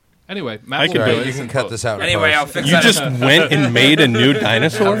 Anyway, Matt I could do it. You can cut this out. Anyway, I'll fix You that. just went and made a new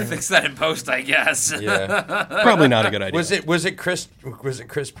dinosaur? I'll fix that in post, I guess. Yeah. Probably not a good idea. Was it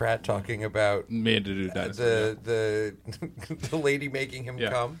Chris Pratt talking about made a new dinosaur? The lady making him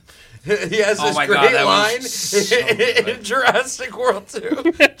come? He has this my great God, that line was so good. in Jurassic World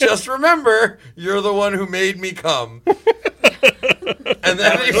 2. Just remember, you're the one who made me come. And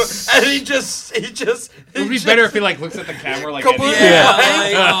then he just It would be better if he looks at the camera like completely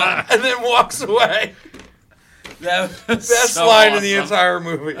Yeah. and then walks away. That was Best so line in the awesome. entire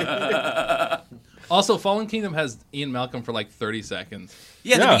movie. Also, Fallen Kingdom has Ian Malcolm for 30 seconds.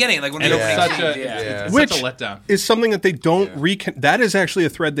 Yeah, in the Yeah. beginning, like when And the it's opening such scene, a, it's Which such a letdown. is something that they don't that is actually a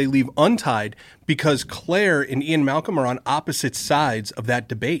thread they leave untied because Claire and Ian Malcolm are on opposite sides of that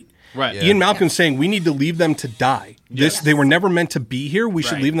debate. Right. Ian Malcolm's saying we need to leave them to die. They were never meant to be here. We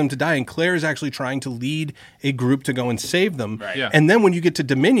should Right. leave them to die. And Claire is actually trying to lead a group to go and save them. Right. Yeah. And then when you get to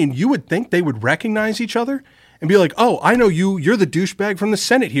Dominion, you would think they would recognize each other and be like, "Oh, I know you. You're the douchebag from the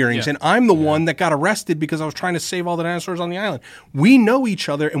Senate hearings, Yeah. and I'm the one that got arrested because I was trying to save all the dinosaurs on the island. We know each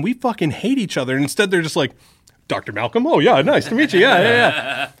other, and we fucking hate each other." And instead, they're just like, "Dr. Malcolm, oh yeah, nice to meet you.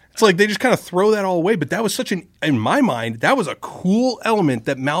 Yeah." It's like they just kind of throw that all away. But that was in my mind, that was a cool element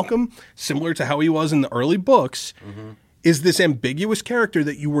that Malcolm, similar to how he was in the early books, is this ambiguous character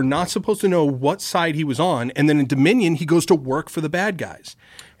that you were not supposed to know what side he was on. And then in Dominion, he goes to work for the bad guys.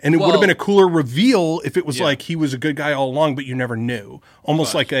 And it would have been a cooler reveal if it was like he was a good guy all along, but you never knew.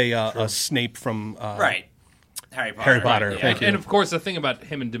 Almost like a Snape from Right. Harry Potter. Harry Potter. Right, yeah. Thank you. And of course, the thing about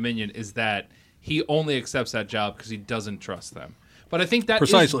him in Dominion is that he only accepts that job because he doesn't trust them. But I think that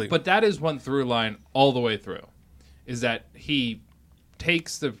Precisely. that is one through line all the way through, is that he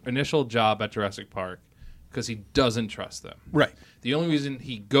takes the initial job at Jurassic Park because he doesn't trust them. Right. The only reason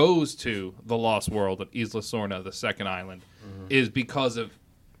he goes to the Lost World at Isla Sorna, the second island, is because of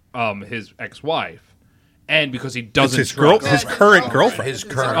his ex-wife, and because he doesn't It's his trust current girlfriend. His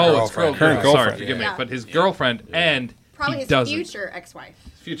current girlfriend. Sorry, girlfriend. forgive me, Yeah. but his girlfriend and Probably he his doesn't. future ex-wife.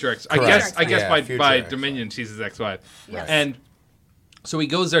 Future ex. Correct. I guess Yeah, by future ex-wife. Dominion, she's his ex-wife. Yes. And so he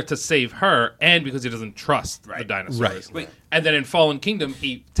goes there to save her, and because he doesn't trust the dinosaurs. Right. Wait. And then in Fallen Kingdom,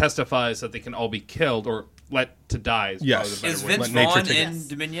 he testifies that they can all be killed or let to die. Is Yes. probably the better Is word. Vince Let nature Vaughn take in it.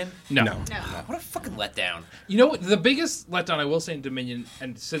 Dominion? No. No. What a fucking letdown. You know what? The biggest letdown I will say in Dominion,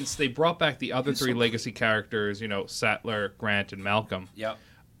 and since they brought back the other three legacy characters, Sattler, Grant, and Malcolm, Yep.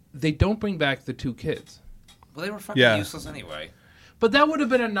 they don't bring back the two kids. Well, they were fucking Yeah. useless anyway. But that would have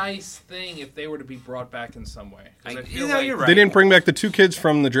been a nice thing if they were to be brought back in some way. 'Cause I feel like you're right. They didn't bring back the two kids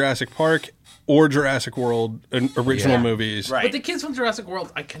from the Jurassic Park or Jurassic World original Yeah. movies. Right. But the kids from Jurassic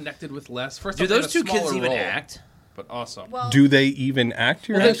World, I connected with less. First, Do off, they had those a two kids smaller even role, act? But awesome. Well, Do they even act,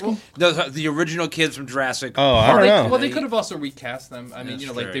 you're asking? The original kids from Jurassic. Oh, I Well, don't they, know. well, they could have also recast them. I mean,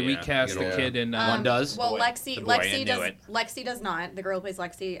 That's like they true, yeah. recast the Yeah. kid in. One does. Well, Boy. Lexi The boy, I knew does. it. Lexi does not. The girl who plays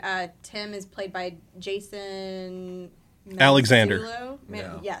Lexi. Tim is played by Jason Alexander.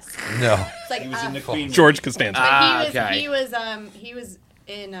 Manzullo? Yes. No. It's like George Costanza. But he was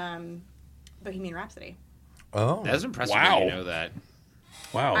in Bohemian Rhapsody. Oh. That's impressive. Wow. That you know that.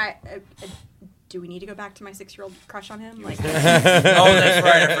 Wow. Do we need to go back to my 6-year-old crush on him? Like, Oh, that's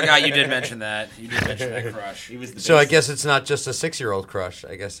right. I forgot you did mention that. You did mention that crush. He was the So I guess it's not just a 6-year-old crush.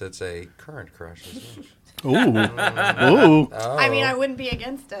 I guess it's a current crush as well. Ooh. Ooh. I mean, I wouldn't be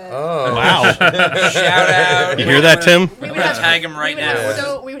against it. Oh. Wow. Shout out. You hear that, Tim? We I'm would gonna have tag him right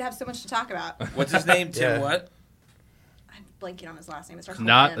now. We would have so much to talk about. What's his name? Tim Yeah. what? I'm blanking on his last name. It starts with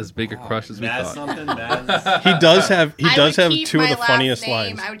not an N. as big a crush as we That's thought. something. That's... He does have I would have keep two of my the last funniest name.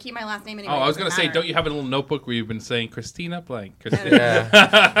 lines. I would keep my last name anyway. Oh, I was going to say, don't you have a little notebook where you've been saying Christina blank? Christina. Yeah.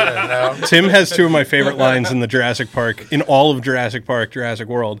 Yeah, no. Tim has two of my favorite lines in the Jurassic Park, in all of Jurassic Park, Jurassic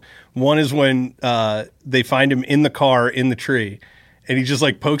World. One is when they find him in the car in the tree, and he just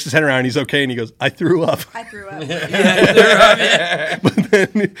like pokes his head around. And he's okay, and he goes, "I threw up." I threw up.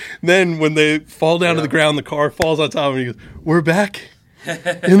 But then when they fall down to the ground, the car falls on top, and he goes, "We're back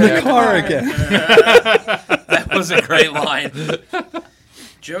in the car again." That was a great line.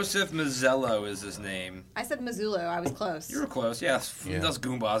 Joseph Mazzello is his name. I said Mazzullo. I was close. You were close, yeah. Those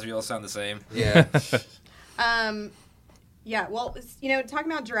Goombas, we all sound the same. Yeah. Yeah, well,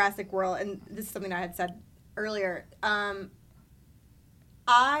 talking about Jurassic World, and this is something I had said earlier,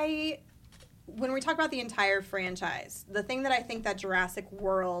 when we talk about the entire franchise, the thing that I think that Jurassic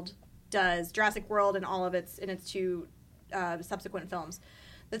World does, Jurassic World and all of its 2 subsequent films,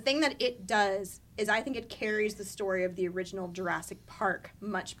 the thing that it does is I think it carries the story of the original Jurassic Park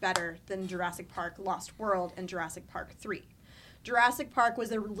much better than Jurassic Park Lost World and Jurassic Park 3. Jurassic Park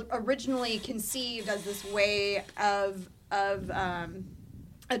was originally conceived as this way of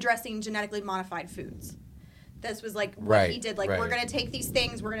addressing genetically modified foods. This was like what he did. Like, we're going to take these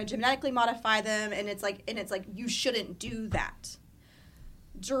things, we're going to genetically modify them, and it's like you shouldn't do that.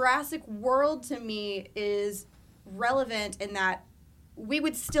 Jurassic World to me is relevant in that we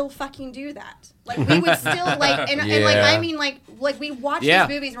would still fucking do that. Like, we would still, like, and like, I mean, like we watch these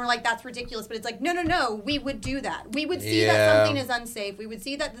movies and we're like, that's ridiculous, but it's like, no, we would do that. We would see that something is unsafe. We would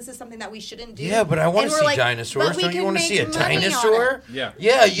see that this is something that we shouldn't do. Yeah, but I want to see dinosaurs. Don't you want to see a dinosaur? Yeah,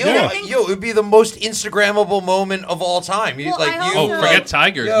 it would be the most Instagrammable moment of all time. Forget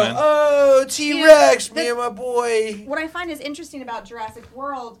tigers, man. Oh, T-Rex, me and my boy. What I find is interesting about Jurassic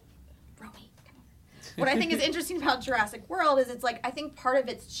World, what I think is interesting about Jurassic World is it's like, I think part of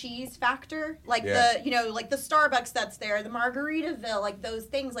its cheese factor, like like the Starbucks that's there, the Margaritaville, like those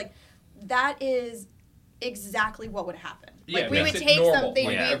things, like that is exactly what would happen. Like we would take something,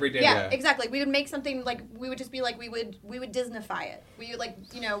 exactly. We would make something like we would just be like we would Disneyfy it. We would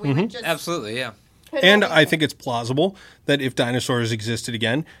we would just absolutely And I think it's plausible that if dinosaurs existed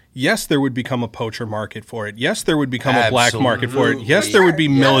again, yes, there would become a poacher market for it. Yes, there would become a black market for it. Yes, there would be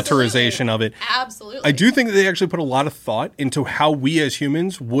militarization of it. Absolutely. I do think that they actually put a lot of thought into how we as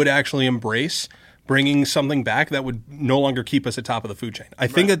humans would actually embrace bringing something back that would no longer keep us at top of the food chain. I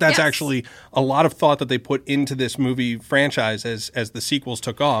think that that's actually a lot of thought that they put into this movie franchise as the sequels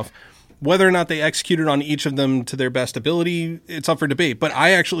took off. Whether or not they executed on each of them to their best ability, it's up for debate. But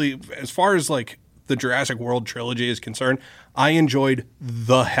I actually, as far as like the Jurassic World trilogy is concerned, I enjoyed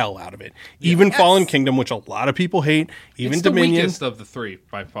the hell out of it. Even Fallen Kingdom, which a lot of people hate, even it's Dominion. It's the weakest of the 3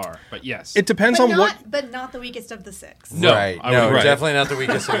 by far, but yes. It depends on what... But not the weakest of the 6. No, definitely not the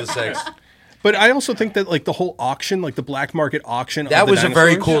weakest of the 6. But I also think that like the whole auction, like the black market auction that of the was dinosaurs,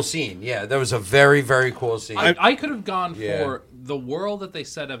 a very cool scene. Yeah, that was a very, very cool scene. I could have gone for the world that they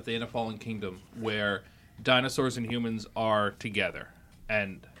set up at the end of Fallen Kingdom where dinosaurs and humans are together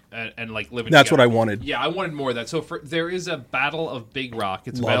and like living That's together. What I wanted. Yeah, I wanted more of that. So there is a Battle of Big Rock.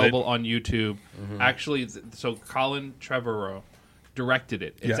 It's available on YouTube. Mm-hmm. Actually, so Colin Trevorrow directed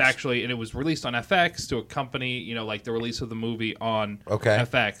it. It's actually, and it was released on FX to accompany, like the release of the movie on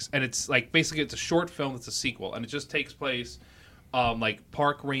FX. And it's like, basically it's a short film that's a sequel. And it just takes place, like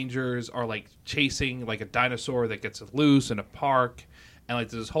park rangers are like chasing like a dinosaur that gets loose in a park. And like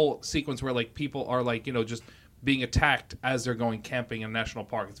there's this whole sequence where like people are like, just being attacked as they're going camping in a national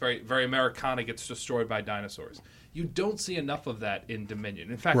park. It's very, very Americana, gets destroyed by dinosaurs. You don't see enough of that in Dominion.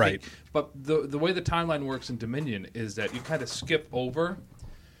 In fact, but the way the timeline works in Dominion is that you kind of skip over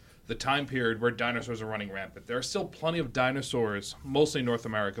the time period where dinosaurs are running rampant. There are still plenty of dinosaurs, mostly in North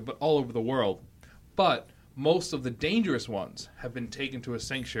America, but all over the world. But most of the dangerous ones have been taken to a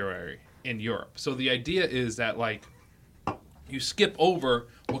sanctuary in Europe. So the idea is that, like, you skip over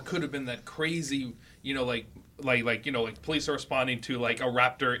what could have been that crazy, like police are responding to like a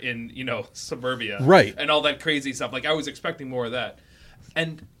raptor in, suburbia. Right. And all that crazy stuff. Like I was expecting more of that.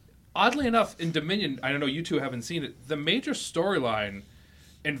 And oddly enough, in Dominion, I don't know, you two haven't seen it, the major storyline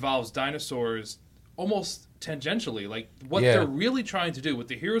involves dinosaurs almost tangentially. Like what they're really trying to do, what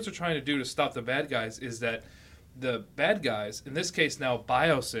the heroes are trying to do to stop the bad guys is that the bad guys, in this case now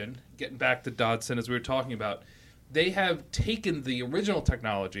Biosyn, getting back to Dodson as we were talking about, they have taken the original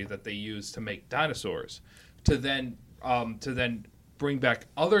technology that they used to make dinosaurs to then bring back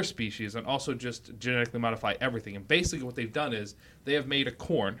other species and also just genetically modify everything. And basically what they've done is they have made a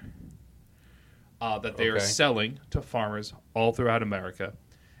corn that they are selling to farmers all throughout America.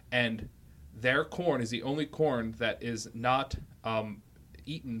 And their corn is the only corn that is not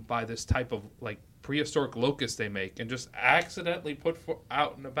eaten by this type of like prehistoric locust they make and just accidentally put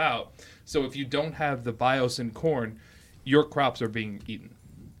out and about. So if you don't have the Biosyn corn, your crops are being eaten.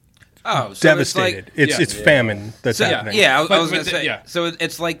 Oh, so devastated. It's famine that's happening. Yeah, I was going to But say. yeah. So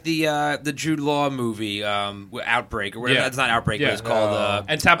it's like the Jude Law movie, Outbreak, or whatever. Yeah. It's not Outbreak, Yeah. but it's called.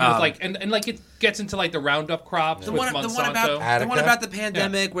 And tapping with like and like it gets into like the Roundup crops The with one Monsanto. about the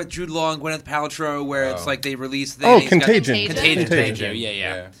pandemic with Jude Law and Gwyneth Paltrow, where it's like they release. Contagion. Contagion. Thank you. Contagion.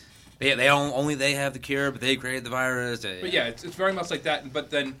 Yeah. They only they have the cure, but they created the virus. But yeah, it's very much like that.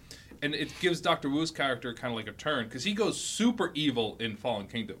 But then, and it gives Doctor Wu's character kind of like a turn because he goes super evil in Fallen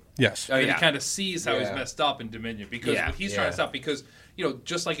Kingdom. Yes. And he kind of sees how he's Yeah. messed up in Dominion because he's trying to stop because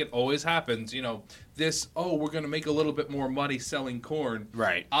just like it always happens, this we're going to make a little bit more money selling corn.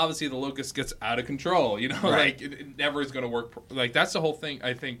 Right. Obviously, the locust gets out of control. Right. Like it never is going to work. Like that's the whole thing.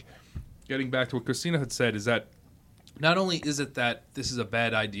 I think getting back to what Christina had said is that not only is it that this is a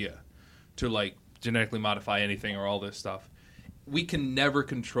bad idea to like genetically modify anything or all this stuff, we can never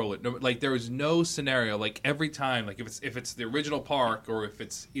control it. No, like there is no scenario. Like every time, like if it's the original park or if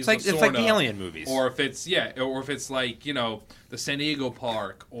it's Isla it's like Sorna, the Alien movies, or if it's like the San Diego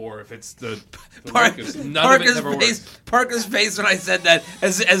park, or if it's the Parker's face when I said that,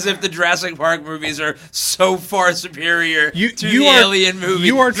 as if the Jurassic Park movies are so far superior to the Alien movies.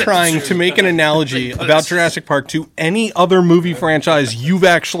 You are trying to make an analogy about Jurassic Park to any other movie franchise you've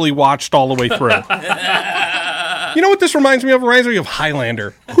actually watched all the way through. You know what this reminds me of? It reminds me of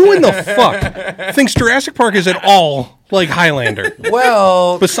Highlander. Who in the fuck thinks Jurassic Park is at all like Highlander?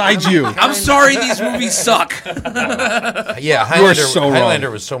 Well, besides you. I'm sorry, these movies suck. Yeah,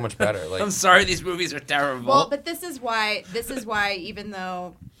 Highlander was so much better. Like, I'm sorry, these movies are terrible. Well, but this is why even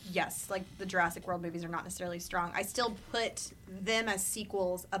though yes, like the Jurassic World movies are not necessarily strong, I still put them as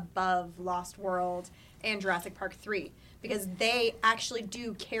sequels above Lost World and Jurassic Park 3 because they actually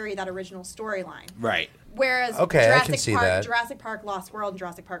do carry that original storyline. Right. Whereas Jurassic Park, Lost World, and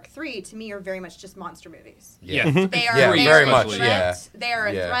Jurassic Park 3 to me are very much just monster movies. Yeah. They are very a much. threat. Yeah. They are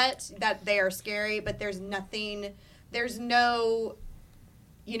a threat that they are scary, but there's no there's no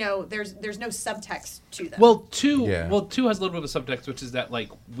subtext to them. Well, two has a little bit of a subtext, which is that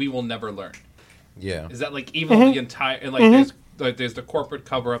like we will never learn. Yeah. Is that like even the entire and like there's the corporate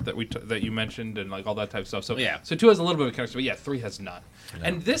cover up that you mentioned and like all that type of stuff. So so 2 has a little bit of a connection, but 3 has not. No.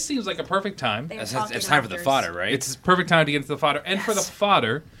 And this seems like a perfect time. It's time for the fodder, right? It's a perfect time to get into the fodder. And for the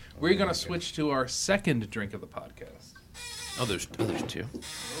fodder, we're going to switch to our second drink of the podcast. Oh, there's 2.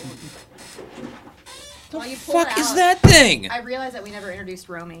 While you pour Fuck out, is that thing? I realized that we never introduced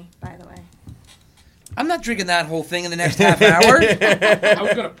Romy, by the way. I'm not drinking that whole thing in the next half hour. I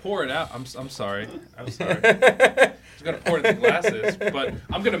was going to pour it out. I'm sorry. I was going to pour it in glasses, but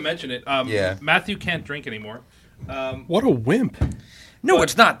I'm going to mention it. Matthew can't drink anymore. What a wimp. No,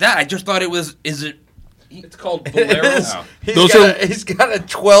 it's not that. I just thought it was. Is it? It's called Bolero. He's got a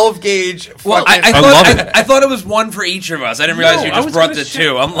 12 gauge. Well, I thought it was one for each of us. I didn't realize you just brought the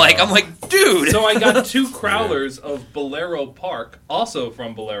 2. I'm like, dude. So I got 2 crowlers of Bolero Park, also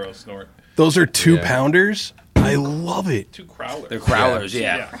from Bolero Snort. Those are 2-pounders. I love it. 2 crowlers. They're crowlers,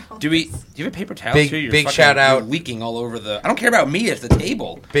 yeah. Do you have a paper towel too? Big shout out. You're leaking all over the. I don't care about me. It's the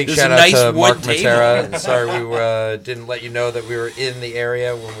table. Big There's shout a out nice to Mark wood table. Matera. Sorry we didn't let you know that we were in the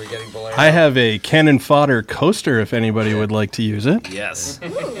area when we were getting Bolero. I have a Cannon Fodder coaster if anybody would like to use it. Yes.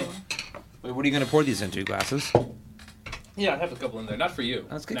 Wait, what are you going to pour these into? Glasses? Yeah, I have a couple in there. Not for you.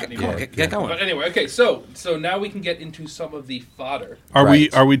 Let's get going. But anyway, okay. So now we can get into some of the fodder.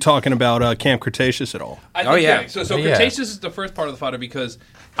 Are we talking about Camp Cretaceous at all? I think, So Cretaceous is the first part of the fodder because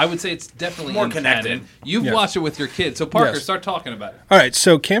I would say it's definitely more in connected. canon. You've watched it with your kids, so Parker, start talking about it. All right.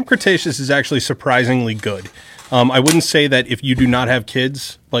 So Camp Cretaceous is actually surprisingly good. I wouldn't say that if you do not have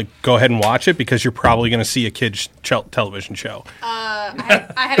kids, like go ahead and watch it because you're probably going to see a kids' television show.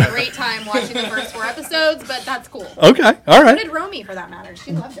 I had a great time watching the first 4 episodes, but that's cool. Okay, all right. So did Romy, for that matter.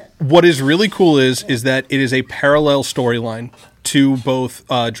 She loved it. What is really cool is that it is a parallel storyline to both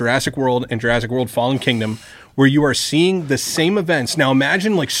Jurassic World and Jurassic World Fallen Kingdom, where you are seeing the same events. Now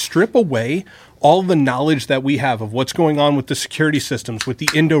imagine, like, strip away all the knowledge that we have of what's going on with the security systems, with the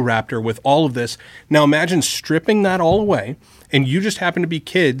Indoraptor, with all of this. Now imagine stripping that all away, and you just happen to be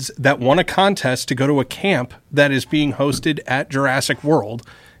kids that won a contest to go to a camp that is being hosted at Jurassic World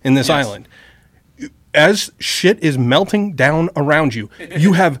in this island. As shit is melting down around you,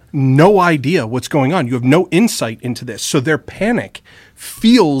 you have no idea what's going on. You have no insight into this. So their panic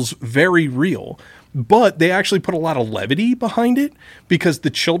feels very real. But they actually put a lot of levity behind it because the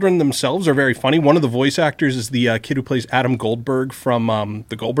children themselves are very funny. One of the voice actors is the kid who plays Adam Goldberg from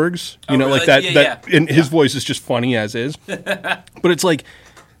The Goldbergs. You know, really? Like that. And his voice is just funny as is. But it's like,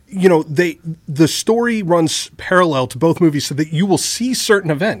 you know, the story runs parallel to both movies so that you will see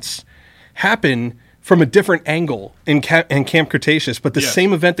certain events happen from a different angle in Camp Cretaceous, but the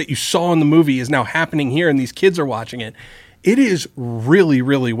same event that you saw in the movie is now happening here, and these kids are watching it. It is really,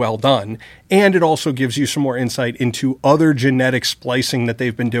 really well done, and it also gives you some more insight into other genetic splicing that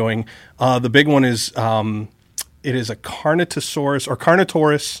they've been doing. The big one is it is a Carnotaurus or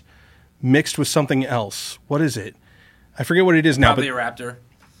Carnotaurus mixed with something else. What is it? I forget what it is now. Probably a raptor.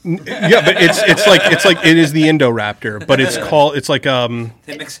 Yeah, but it's like it is the Indoraptor, but it's like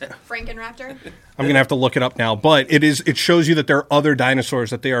They mix it. Frankenraptor. I'm gonna have to look it up now, but it shows you that there are other dinosaurs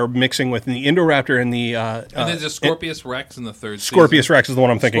that they are mixing with, and the Indoraptor and the and there's a Scorpius Rex in the third Scorpius season. Rex is the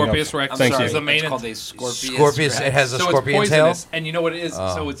one I'm thinking Scorpius of. Rex Thank sorry, you. is the main. It's called a Scorpius. Scorpius. It has a So scorpion it's tail. poisonous, and you know what it is.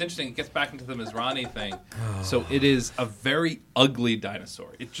 So it's interesting. It gets back into the Mizrahi thing. So it is a very ugly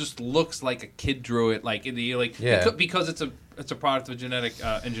dinosaur. It just looks like a kid drew it, because it's a product of genetic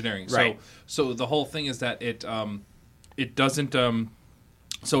engineering. Right. So the whole thing is that it doesn't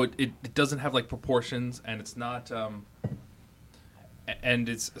it doesn't have like proportions, and it's not and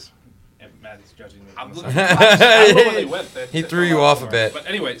it's. And Maddie's judging me. I don't know where they went. He threw you off a bit. But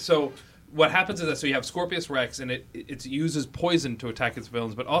anyway, so what happens is that you have Scorpius Rex, and it uses poison to attack its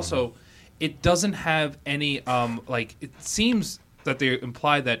villains, but also it doesn't have any it seems that they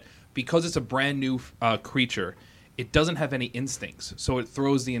imply that because it's a brand new creature, it doesn't have any instincts, so it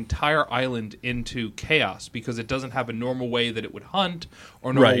throws the entire island into chaos because it doesn't have a normal way that it would hunt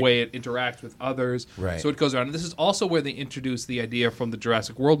or normal way it interacts with others. Right. So it goes around. And this is also where they introduce the idea from the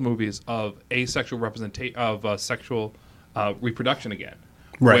Jurassic World movies of asexual representation of sexual reproduction again.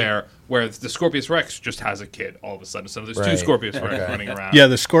 Right. Where the Scorpius Rex just has a kid all of a sudden. So there's two Scorpius Rex running around. Yeah,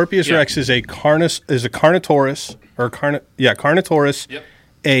 the Scorpius Rex is a Carnotaurus Carnotaurus. Yep.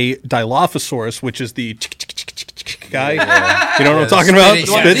 A Dilophosaurus, which is the guy. You know what I'm talking about? Spitz.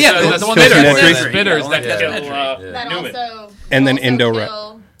 That's the one spitters that kill That Newman. also And then also Indoraptor.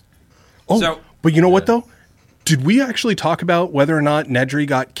 kill- Oh, but you know what though? Did we actually talk about whether or not Nedry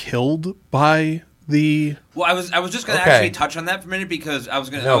got killed by the? Well, I was just going to actually touch on that for a minute because I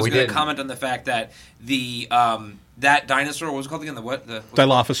was going to comment on the fact that the that dinosaur, what was it called again? The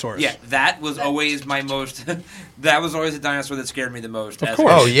Dilophosaurus. Yeah, that was always my most. That was always the dinosaur that scared me the most. Of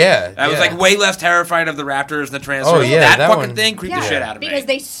course. Oh yeah. I was like way less terrified of the raptors and the Tyrannosaurus. Oh, yeah, that that fucking one- thing creeped the shit out of me. Because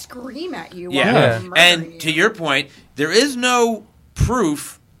they scream at you. Yeah. While they're murdering And you. to your point, there is no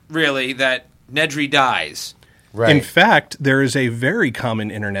proof really that Nedry dies. Right. In fact, there is a very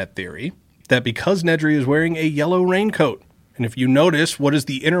common internet theory that because Nedry is wearing a yellow raincoat, and if you notice, what is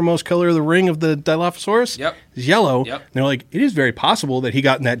the innermost color of the ring of the Dilophosaurus? Yep. It's yellow. Yep. And they're like, it is very possible that he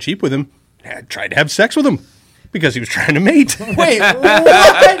got in that Jeep with him and tried to have sex with him because he was trying to mate. Wait,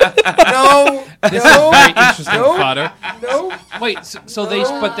 what? No. This is very interesting, Potter. No. Wait, so they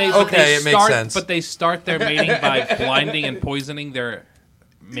Okay, it makes start, sense. but they start their mating by blinding and poisoning their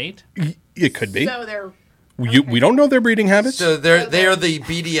mate. It could be. So they're. We don't know their breeding habits. So they are the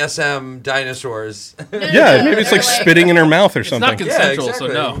BDSM dinosaurs. Yeah, maybe it's like spitting in her mouth or It's something. not consensual, exactly.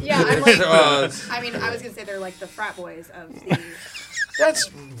 so no. Yeah, I'm like. Uh, I mean, I was gonna say they're like the frat boys of the. That's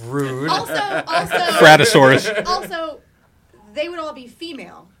rude. Also, Fratosaurus. also, they would all be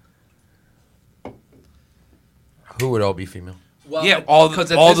female. Who would all be female? Well, Yeah, all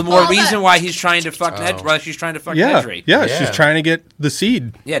the more All reason that- why he's trying to fuck Nedry. Why she's trying to fuck Yeah, Nedry. yeah, Yeah. she's trying to get the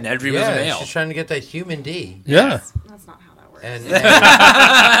seed. Yeah, Nedry was a male. she's trying to get that human D. Yeah. That's not how that works. And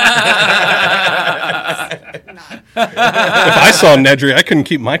If I saw Nedry, I couldn't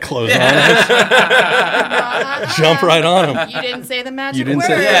keep my clothes on. Jump right on him. You didn't say the magic You didn't word.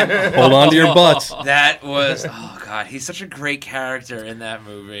 say hold on to your butts. That was god, he's such a great character in that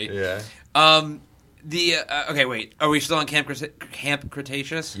movie. yeah. Okay, wait, are we still on Camp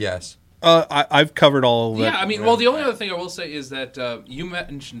Cretaceous? Yes. I've covered all of that. Yeah, I mean, well, the only other thing I will say is that you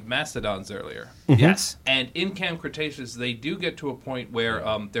mentioned mastodons earlier. Yes. And in Camp Cretaceous, they do get to a point where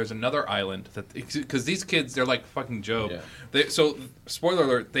there's another island that because these kids, they're like fucking Job. Yeah. So, spoiler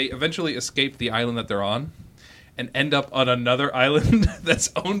alert: they eventually escape the island that they're on, and end up on another island that's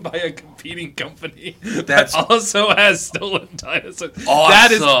owned by a competing company That's that also has stolen dinosaurs.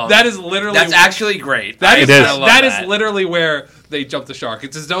 Awesome. That is literally That's actually great. that is is. I love that is literally where they jump the shark.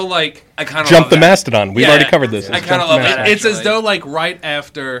 It's as though like. I kind of Jump the mastodon. We've already covered this. I It's kinda Jump the love that. Mastodon. It's as actually. though like right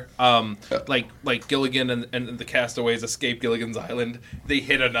after like Gilligan and the castaways escape Gilligan's Island, they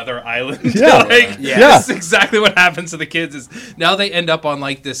hit another island. Yeah. Yeah. That's exactly what happens to the kids. Is now they end up on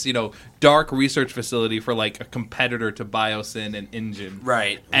like this dark research facility for like a competitor to Biosyn and InGen.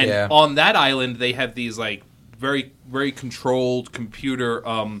 Right. And Yeah. on that island they have these like very very controlled computer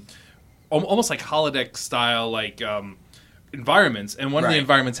almost like holodeck style environments, and one of the Right.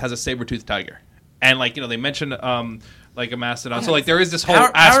 environments has a saber-toothed tiger. And like they mentioned like a mastodon. So like there is this whole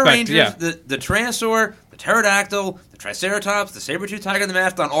Power aspect. Rangers, the Tyrannosaur, the Pterodactyl, the Triceratops, the Saber-tooth tiger, and the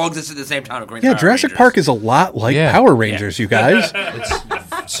mastodon all exist at the same time. Yeah, Jurassic Park is a lot like Power Rangers, you guys.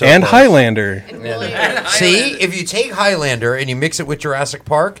 So and close. Highlander. See, if you take Highlander and you mix it with Jurassic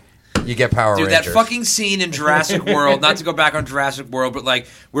Park, you get Power Dude, Rangers. that fucking scene in Jurassic World, not to go back on Jurassic World, but like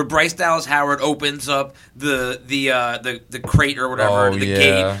where Bryce Dallas Howard opens up the crate or whatever, the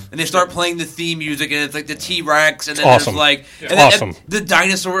gate, and they start playing the theme music, and it's like the T-Rex, and then awesome. there's like and the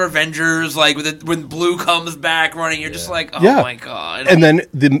Dinosaur Avengers, like when Blue comes back running, you're just like, oh my god. And then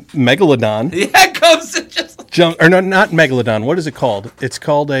the Megalodon. It comes and just or no, not Megalodon. What is it called? It's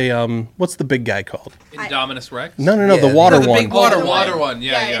called a what's the big guy called? Indominus Rex. No, the water the one. Big water one.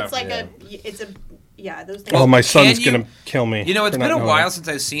 Yeah, it's like those things. Oh, my son's gonna kill me. You know, it's for been not a knowing while it. since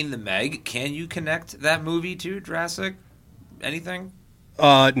I've seen the Meg. Can you connect that movie to Jurassic? Anything?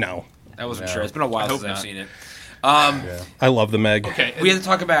 No. I wasn't sure. It's been a while since I've seen it. I love the Meg. Okay, we have to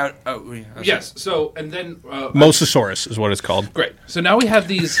talk about. Yes. So and then Mosasaurus is what it's called. Great. So now we have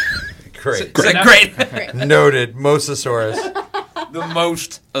these. Great. Great. Noted. Mosasaurus. The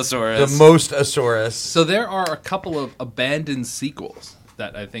Mosasaurus. The Mosasaurus. So there are a couple of abandoned sequels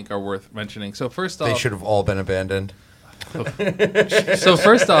that I think are worth mentioning. So first off, They should have all been abandoned. So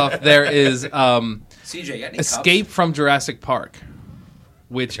first off, there is CJ, Escape from Jurassic Park,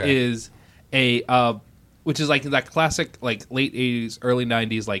 which is which is like that classic like late 80s, early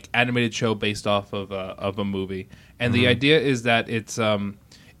 90s like animated show based off of a movie. And the idea is that it's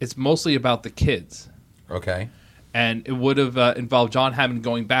mostly about the kids. Okay. And it would have involved John Hammond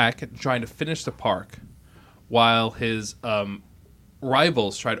going back and trying to finish the park while his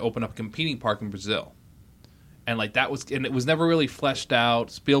rivals tried to open up a competing park in Brazil. And like and it was never really fleshed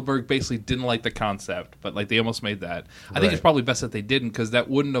out. Spielberg basically didn't like the concept, but like they almost made that. I think it's probably best that they didn't, because that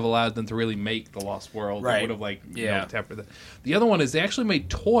wouldn't have allowed them to really make The Lost World. Right. It would have like tempered that. The other one is they actually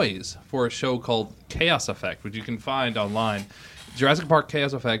made toys for a show called Chaos Effect, which you can find online. Jurassic Park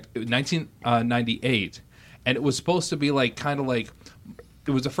Chaos Effect, 1998, and it was supposed to be like kind of like. It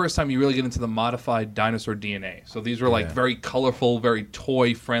was the first time you really get into the modified dinosaur DNA. So these were like very colorful, very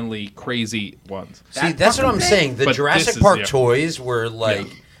toy-friendly, crazy ones. See, that's what I'm saying. The But Jurassic this is- Park toys were like...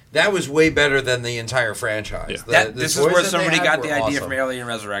 That was way better than the entire franchise. The This is toys where that somebody they had got were the idea awesome. from Alien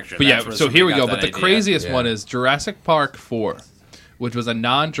Resurrection. But That's where so here we somebody go. got But the that idea. craziest one is Jurassic Park 4, which was a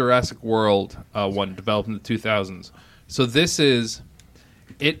non-Jurassic World one developed in the 2000s. So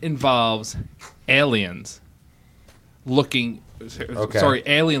it involves aliens looking... Okay. Sorry,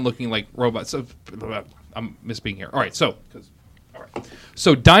 alien looking like robots. So I'm misspeaking here. All right,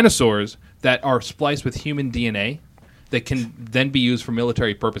 so dinosaurs that are spliced with human DNA that can then be used for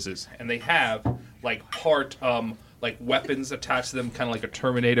military purposes, and they have like like weapons attached to them, kind of like a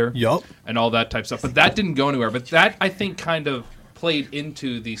Terminator, and all that type of stuff. But that didn't go anywhere. But that I think kind of played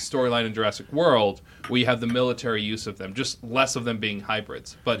into the storyline in Jurassic World, where you have the military use of them, just less of them being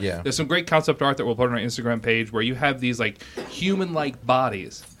hybrids. But there's some great concept art that we'll put on our Instagram page where you have these like human-like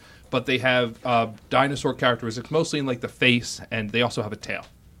bodies, but they have dinosaur characteristics, mostly in like the face, and they also have a tail.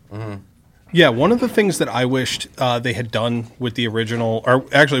 Yeah, one of the things that I wished they had done with the original, or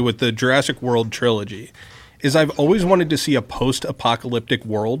actually with the Jurassic World trilogy, is I've always wanted to see a post-apocalyptic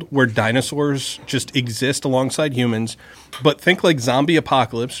world where dinosaurs just exist alongside humans, but think like zombie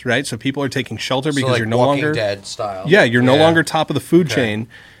apocalypse, right? So people are taking shelter because like you're no Walking longer Dead style. Yeah, you're no longer top of the food chain,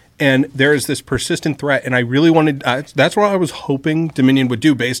 and there is this persistent threat. And I really wanted that's what I was hoping Dominion would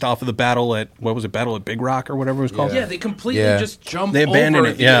do, based off of the battle at Battle at Big Rock or whatever it was called. Yeah, they completely just jump They abandoned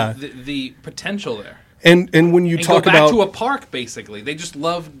over it, the potential there. And when you talk go back about to a park, basically, they just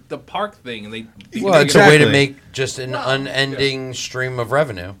love the park thing, and they. Well, it's a way to make just an unending stream of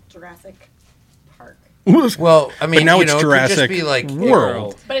revenue. Jurassic Park. Well, I mean, but now you it's know, it could Jurassic just be like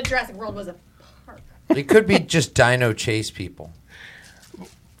World. But Jurassic World was a park. It could be just Dino Chase people.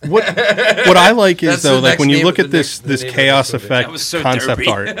 What I like is That's though, the like next when you name- look the at this next name of chaos this movie. effect That was so concept derpy.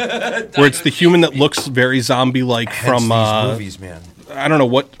 art, where it's the human that looks very zombie-like Hence from these movies, man. I don't know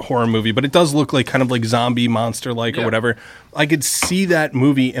what horror movie, but it does look like kind of like zombie monster like or whatever. I could see that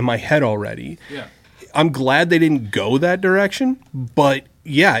movie in my head already. Yeah. I'm glad they didn't go that direction, but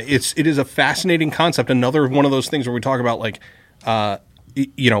yeah, it is a fascinating concept. Another one of those things where we talk about like,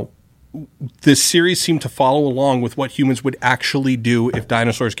 this series seemed to follow along with what humans would actually do if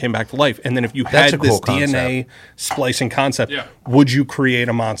dinosaurs came back to life. And then if you That's had a cool this DNA splicing concept, would you create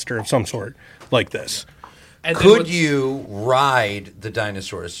a monster of some sort like this? And then Could what's- you ride the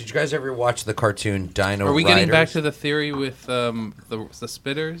dinosaurs? Did you guys ever watch the cartoon Dino Are we getting back Riders? to the theory with the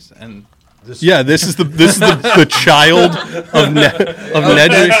spitters and? This is the child of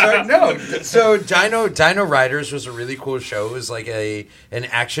Ned. No, so Dino Riders was a really cool show. It was like an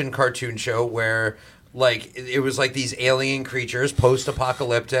action cartoon show where like it was like these alien creatures,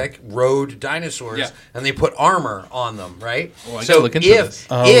 post-apocalyptic, rode dinosaurs, and they put armor on them, right? Oh, so if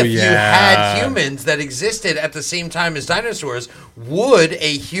you had humans that existed at the same time as dinosaurs, would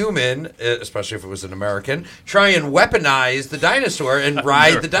a human, especially if it was an American, try and weaponize the dinosaur and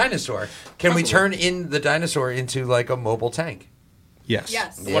ride the dinosaur? Can we turn in the dinosaur into like a mobile tank? Yes.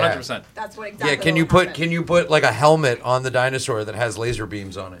 100%. That's what exactly. Yeah, can you put like a helmet on the dinosaur that has laser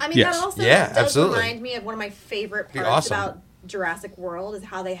beams on it? I mean, that also does absolutely. remind me of one of my favorite parts about Jurassic World is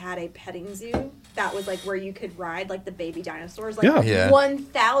how they had a petting zoo that was like where you could ride like the baby dinosaurs. Like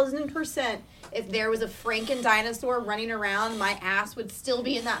 1000%. If there was a Franken dinosaur running around, my ass would still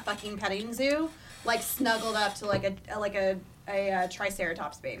be in that fucking petting zoo, like snuggled up to like a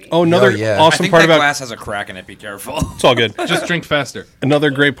Triceratops baby. Oh, another awesome I think part that about glass has a crack in it. Be careful. It's all good. Just drink faster. Another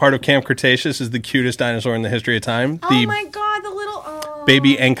great part of Camp Cretaceous is the cutest dinosaur in the history of time. Oh my god, the little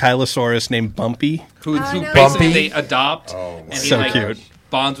baby Ankylosaurus named Bumpy. Who basically they adopt and he so cute.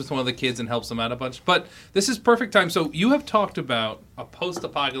 bonds with one of the kids and helps them out a bunch. But this is perfect time. So you have talked about a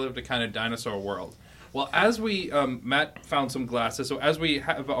post-apocalyptic kind of dinosaur world. Well, as we Matt found some glasses, so as we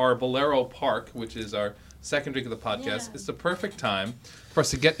have our Bolero Park, which is our second drink of the podcast, it's the perfect time for us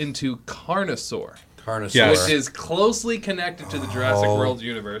to get into Carnosaur. Yes. Which is closely connected to the Jurassic World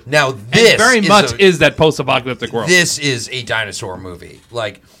universe. Now, this very much is that post-apocalyptic world. This is a dinosaur movie.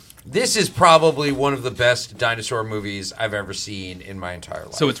 Like, this is probably one of the best dinosaur movies I've ever seen in my entire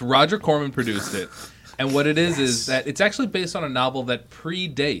life. So it's Roger Corman produced it. And what it is that it's actually based on a novel that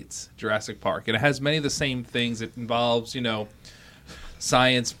predates Jurassic Park. And it has many of the same things. It involves,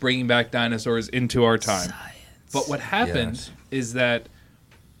 science bringing back dinosaurs into our time. But what happened is that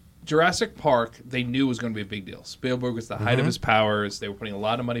Jurassic Park, they knew was going to be a big deal. Spielberg was the height of his powers. They were putting a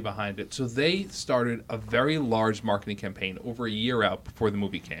lot of money behind it. So they started a very large marketing campaign over a year out before the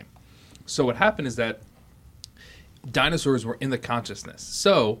movie came. So what happened is that dinosaurs were in the consciousness.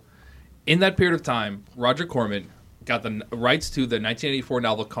 So in that period of time, Roger Corman got the rights to the 1984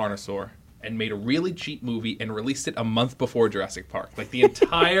 novel Carnosaur and made a really cheap movie and released it a month before Jurassic Park. Like the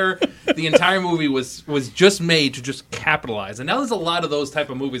entire movie was just made to just capitalize. And now there's a lot of those type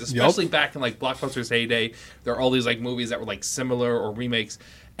of movies, especially back in like Blockbuster's heyday. There are all these like movies that were like similar or remakes,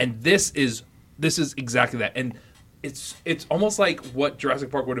 and this is exactly that. And it's almost like what Jurassic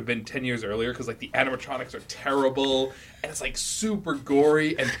Park would have been 10 years earlier, because like the animatronics are terrible and it's like super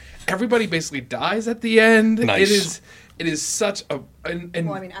gory and everybody basically dies at the end. Nice. It is such a well,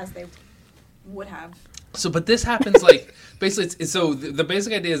 I mean, as they would have. So, but this happens like basically. The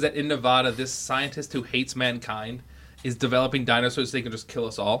basic idea is that in Nevada, this scientist who hates mankind is developing dinosaurs so they can just kill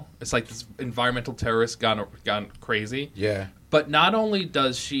us all. It's like this environmental terrorist gone crazy. Yeah. But not only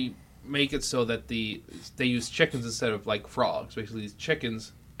does she make it so that they use chickens instead of like frogs. Basically, these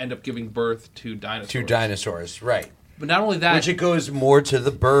chickens end up giving birth to dinosaurs. Right. But not only that, which it goes more to the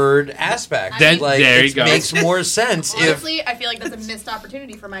bird aspect. Then there you go. It makes more sense. Honestly, I feel like that's a missed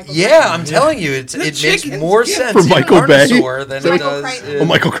opportunity for Michael. Yeah, I'm telling you, it makes more sense for Michael Bay than it does.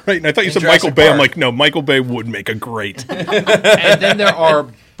 Michael Crichton. I thought you said Michael Bay. I'm like, no, Michael Bay would make a great. And then there are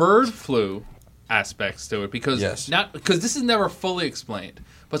bird flu aspects to it because this is never fully explained.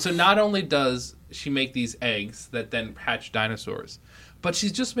 But so not only does she make these eggs that then hatch dinosaurs, but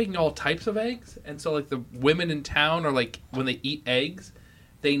she's just making all types of eggs. And so like the women in town are like, when they eat eggs,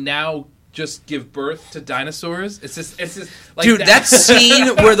 they now just give birth to dinosaurs. It's just like dude, that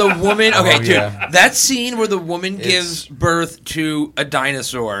scene where the woman that scene where the woman gives birth to a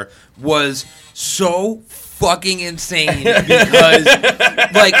dinosaur was so fucking insane because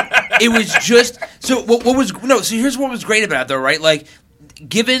like it was just so so here's what was great about it though, right? Like,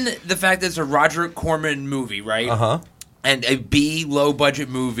 given the fact that it's a Roger Corman movie, right? And a B low-budget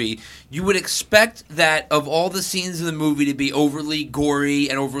movie, you would expect that of all the scenes in the movie to be overly gory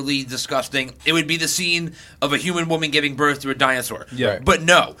and overly disgusting, it would be the scene of a human woman giving birth to a dinosaur. Yeah. But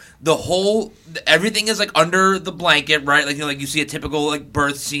no, everything is like under the blanket, right? Like, like you see a typical like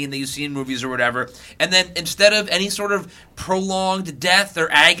birth scene that you see in movies or whatever. And then instead of any sort of prolonged death or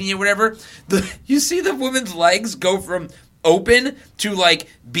agony or whatever, you see the woman's legs go from open to like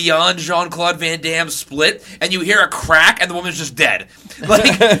beyond Jean-Claude Van Damme's Split, and you hear a crack, and the woman's just dead. Like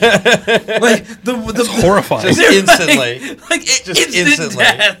it's horrifying. Just instantly, instant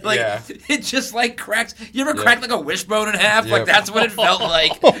death. Like it just like cracks. You ever crack like a wishbone in half? Like that's what it felt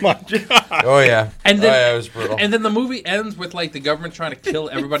like. Oh my god. Oh yeah. And then it was brutal. And then the movie ends with like the government trying to kill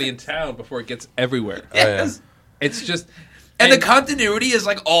everybody in town before it gets everywhere. Yes. It's just. And the continuity is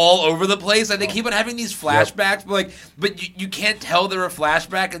like all over the place. Like they keep on having these flashbacks, but you can't tell they're a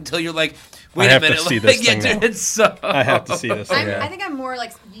flashback until you're like, wait a minute. To see this thing dude, it's so. I have to see this thing. I think I'm more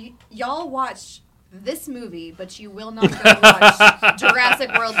like y'all watch this movie, but you will not go watch Jurassic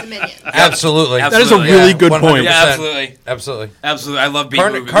World Dominion. Absolutely. That is a really good point. Yeah, absolutely. I love B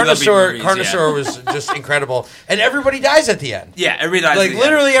movies. Carnosaur was just incredible, and everybody dies at the end. Yeah, everybody dies. Like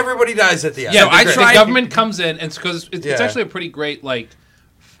literally, everybody dies at the end. Yeah, the government comes in, and because it's actually a pretty great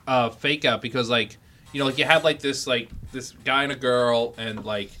fake out because you have this guy and a girl, and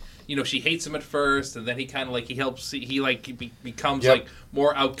she hates him at first, and then he kind of he helps. He becomes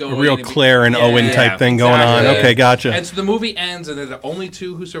more outgoing. A real Claire and Owen type thing going on. Yeah. Okay, gotcha. And so the movie ends, and they're the only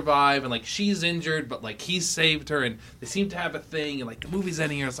two who survive, and she's injured, but he's saved her, and they seem to have a thing. And the movie's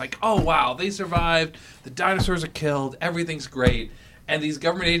ending, and it's oh wow, they survived. The dinosaurs are killed. Everything's great. And these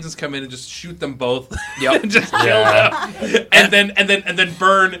government agents come in and just shoot them both. Yep. And just kill them. And then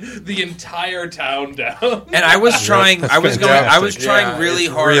burn the entire town down. And I was trying I was trying really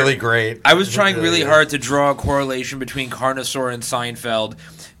hard. Really great. I was trying really hard to draw a correlation between Carnosaur and Seinfeld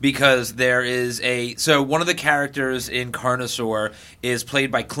because there is so one of the characters in Carnosaur is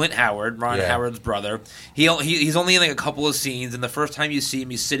played by Clint Howard, Ron Howard's brother. He's only in a couple of scenes, and the first time you see him,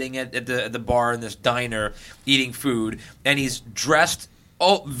 he's sitting at the bar in this diner eating food, and he's dressed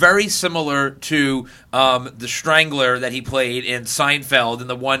very similar to the Strangler that he played in Seinfeld in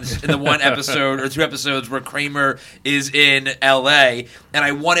the one episode or two episodes where Kramer is in L.A.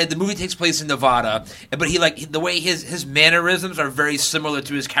 And the movie takes place in Nevada, but the way his mannerisms are very similar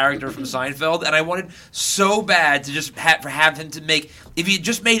to his character from Seinfeld, and I wanted so bad to just have him to make. If he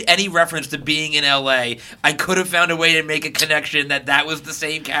just made any reference to being in L.A., I could have found a way to make a connection that was the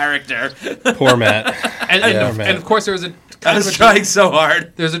same character. Poor Matt. And of course, there was I was trying so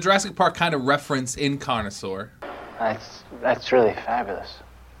hard. There's a Jurassic Park kind of reference in Carnosaur. That's really fabulous.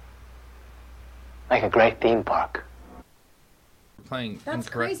 Like a great theme park. That's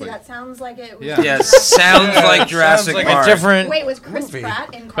crazy. That sounds like it was. Yeah, sounds like Jurassic Park. Wait, was Chris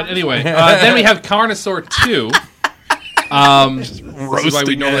Pratt in Carnosaur? But anyway, then we have Carnosaur 2. This is why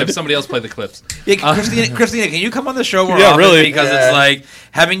we normally have somebody else play the clips. Yeah, Christina, can you come on the show more often? Really. Because it's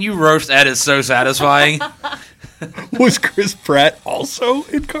having you roast Ed is so satisfying. Was Chris Pratt also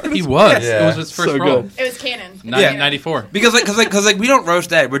in Carnosaur? He was. Yeah. It was his first role. It was canon. 94. Because we don't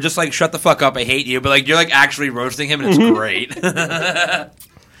roast Ed. We're just shut the fuck up. I hate you. But you're actually roasting him, and it's great.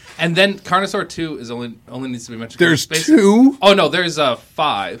 And then Carnosaur 2 is only needs to be mentioned. There's 2? Oh no, there's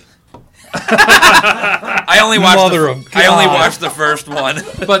 5. I only watched the first one.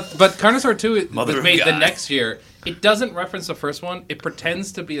 But Carnosaur 2 was made the next year. It doesn't reference the first one. It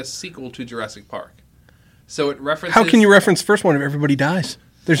pretends to be a sequel to Jurassic Park. So it references. How can you reference the first one if everybody dies?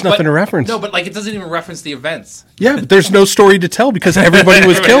 There's nothing to reference. No, but it doesn't even reference the events. Yeah, but there's no story to tell because everybody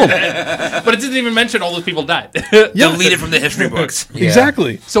was killed. But it didn't even mention all those people died. Deleted from the history books. Yeah.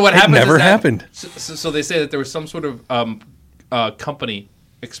 Exactly. So what happened? Never happened. So they say that there was some sort of company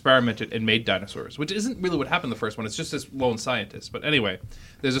experimented and made dinosaurs, which isn't really what happened in the first one. It's just this lone scientist. But anyway,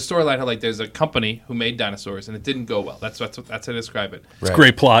 there's a storyline how there's a company who made dinosaurs and it didn't go well. That's how to describe it. It's a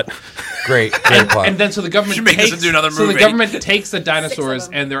great plot. Great plot. And then so the government takes the dinosaurs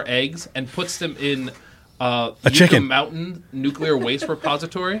 6 and their eggs and puts them in a Yucca chicken Mountain nuclear waste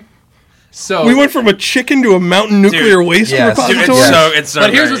repository. So we went from a chicken to a mountain nuclear waste repository. It's so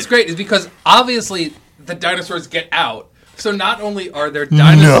but here's what's great is because obviously the dinosaurs get out. So not only are there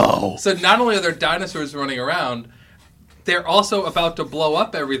dinosaurs running around, they're also about to blow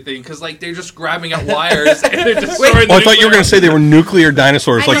up everything because they're just grabbing out wires and they're destroying. I thought you were going to say they were nuclear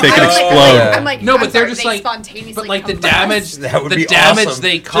dinosaurs, they could explode. I'm no, but they're just spontaneously. But the damage, awesome.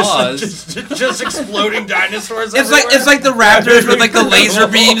 they cause, just exploding dinosaurs. It's like the Raptors with the laser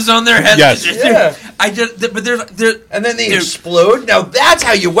beams on their heads. Yes. But there's and then they explode. Now that's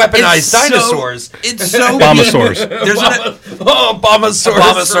how you weaponize dinosaurs. It's so Bombosaurs.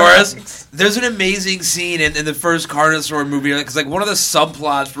 Bombosaurus. There's an amazing scene in the first Carnosaur movie because one of the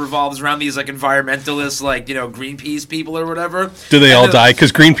subplots revolves around these environmentalists, Greenpeace people or whatever. Do they all die?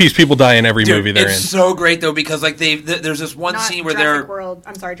 Because Greenpeace people die in every movie they're in. It's so great though because there's this one scene where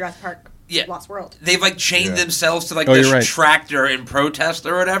Jurassic Park. Yeah, Lost World. They've chained themselves to this tractor in protest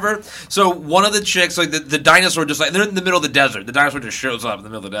or whatever. So one of the chicks, the dinosaur, just they're in the middle of the desert. The dinosaur just shows up in the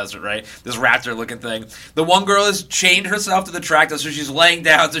middle of the desert, right? This raptor looking thing. The one girl has chained herself to the tractor, so she's laying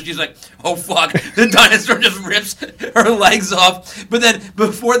down. So she's like, "Oh fuck!" The dinosaur just rips her legs off. But then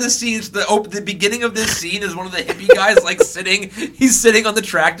before the scenes, the beginning of this scene is one of the hippie guys sitting. He's sitting on the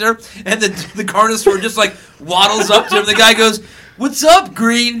tractor, and the Carnosaur just waddles up to him. The guy goes, "What's up,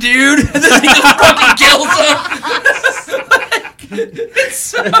 green dude?" And then he just fucking kills him.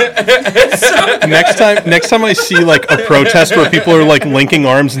 Next time I see like a protest where people are like linking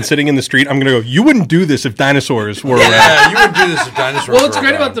arms and sitting in the street, I'm gonna go. You wouldn't do this if dinosaurs were around. Yeah, you wouldn't do this if dinosaurs were Well, what's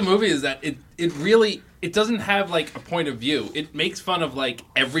great around. about the movie is that it really it doesn't have like a point of view. It makes fun of like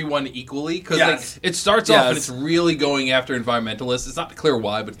everyone equally because Yes. like it starts off and it's really going after environmentalists. It's not clear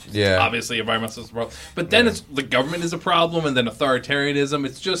why, but obviously environmentalists is a problem. But then it's the government is a problem, and then authoritarianism.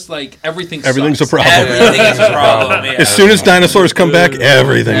 It's just like everything's a problem. Everything is a problem. Yeah. As soon as dinosaurs come back,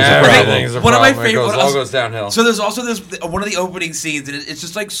 everything's a problem. Everything's a One of my problem. favorite. All goes downhill. So there's also this one of the opening scenes, and it's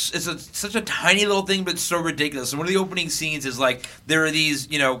just like such a tiny little thing, but it's so ridiculous. So one of the opening scenes is like there are these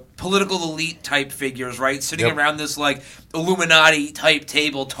political elite type figures, right, sitting around this like Illuminati type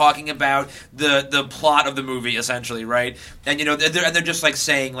table talking about the plot of the movie, essentially, right? And they're just like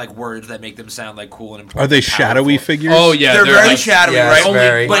saying like words that make them sound like cool and important. Are they shadowy figures? Oh yeah, they're very like, shadowy, yeah, right?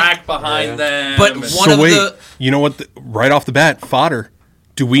 Only black behind them. But you know what? Right off the bat, fodder.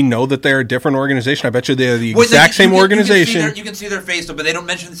 Do we know that they're a different organization? I bet you they are the exact same organization. You can see their face, though, but they don't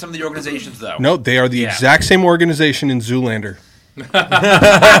mention some of the organizations, though. No, they are the exact same organization in Zoolander.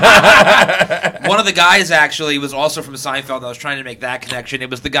 One of the guys actually was also from Seinfeld. I was trying to make that connection. It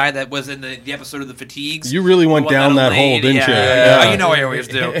was the guy that was in the episode of The Fatigues. You really went down that hole, didn't you? Yeah. You know I always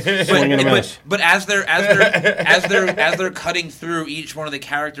do. But as they're cutting through each one of the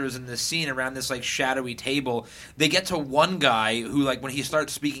characters in this scene around this like shadowy table, they get to one guy who like when he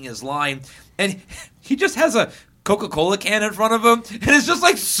starts speaking his line, and he just has a Coca-Cola can in front of him, and it's just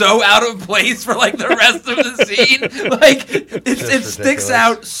like so out of place for like the rest of the scene. Like it sticks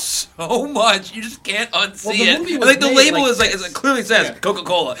out so much, you just can't unsee it. And, like the label is like it clearly says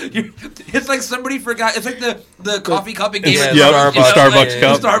Coca-Cola. It's like somebody forgot. It's like the coffee cup in Game of Thrones. Starbucks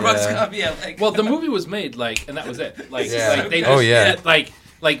cup. Starbucks cup. Yeah. Well, the movie was made like, and that was it. Like, Yeah. like they just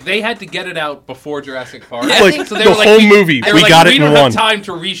like they had to get it out before Jurassic Park. Yeah, like so they the were like, whole movie, we got it we in don't one. have time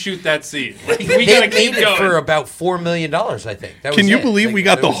to reshoot that scene. Like, we They gotta made keep it going. for about $4 million, I think. That Can was you it. believe Like, we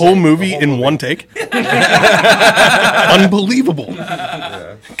got that the was whole it. movie in one take? Unbelievable.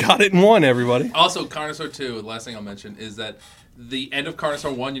 Got it in one, everybody. Also, Carnosaur 2, the last thing I'll mention is that the end of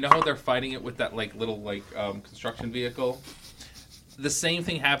Carnosaur 1, you know how they're fighting it with that like little like construction vehicle? The same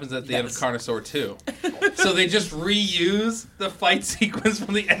thing happens at the end of Carnosaur 2. So they just reuse the fight sequence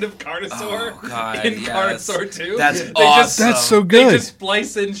from the end of Carnosaur in Carnosaur 2. That's awesome. That's so good. They just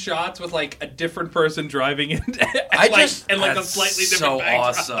splice in shots with like a different person driving it and a slightly different backdrop.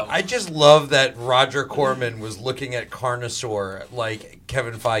 Awesome. I just love that Roger Corman was looking at Carnosaur like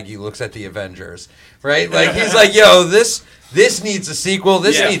Kevin Feige looks at the Avengers, right? Like he's like, yo, this needs a sequel.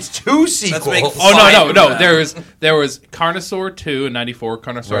 This needs 2 sequels. No. There was Carnosaur 2 in 94,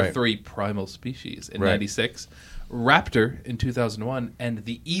 Carnosaur 3 Primal Species in 96, Raptor in 2001, and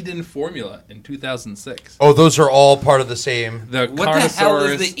the Eden Formula in 2006. Oh, those are all part of the same. The What the hell is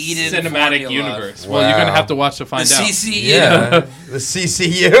Carnosaurus the Eden cinematic Formula? universe. Well, you're gonna have to watch to find The out. CCU. Yeah, the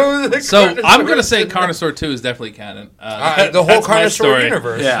CCU. The So I'm Carnosaur gonna say cinematic- Carnosaur 2 is definitely canon. the whole That's my Carnosaur story.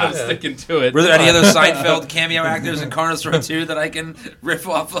 universe. Yeah. I'm sticking to it. Were there any other Seinfeld cameo actors in Carnosaur 2 that I can riff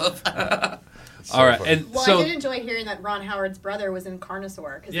off of? All right, and Well, so I did enjoy hearing that Ron Howard's brother was in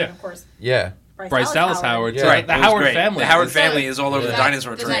Carnosaur because, of course, Yeah. Bryce Dallas Howard, Yeah. right? The It was Howard great. family. The Howard family is all over the Does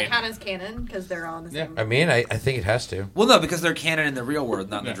dinosaur does train. that count as canon because they're all in the same? I mean, I think it has to. Well, no, because they're canon in the real world,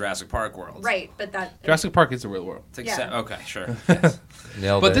 not in the Jurassic Park world. Right, but that Jurassic Park is the real world. Okay, sure.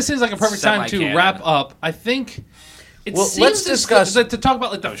 Nailed But it. this is like a perfect time to Semi-canon. wrap up. I think. It Well, seems let's discuss- to talk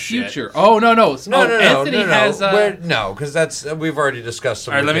about like the shit. future. Oh no. No, Anthony has. no, because that's we've already discussed.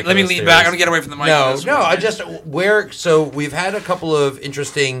 Some All right, let me ridiculous lean theories. back. I'm gonna get away from the mic. No, for this no, one. I just where. So we've had a couple of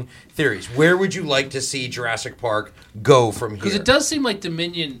interesting theories. Where would you like to see Jurassic Park go from here? Because it does seem like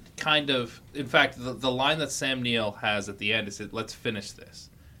Dominion kind of. In fact, the line that Sam Neill has at the end is, "Let's finish this."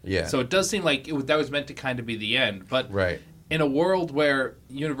 Yeah. So it does seem like that was meant to kind of be the end, but Right. in a world where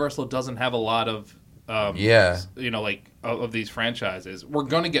Universal doesn't have a lot of. Of these franchises, we're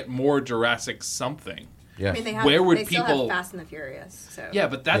going to get more Jurassic something. Yeah. I mean, they have, Where would they still people- have Fast and the Furious? So Yeah,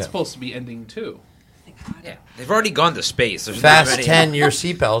 but that's supposed to be ending too. Yeah, they've already gone to space. There's Fast not many 10 your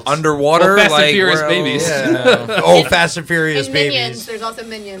seatbelts. underwater. Well, Fast and like, Furious where babies. else? Yeah. Oh, Fast and Furious and babies. Minions. There's also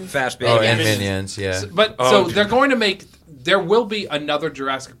Minions. Fast Oh, babies. and Minions. Yeah. But so they're going to make. There will be another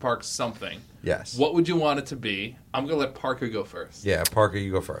Jurassic Park something. Yes. What would you want it to be? I'm going to let Parker go first. Yeah, Parker,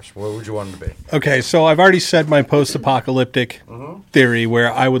 you go first. What would you want it to be? Okay, so I've already said my post-apocalyptic theory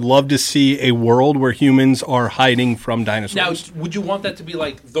where I would love to see a world where humans are hiding from dinosaurs. Now, would you want that to be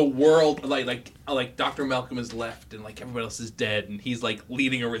like the world, like Dr. Malcolm is left and like everybody else is dead and he's like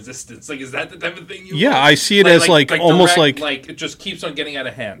leading a resistance? Like, is that the type of thing you? Yeah, want? I see it as like almost like it just keeps on getting out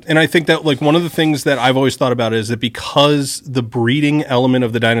of hand. And I think that like one of the things that I've always thought about is that because the breeding element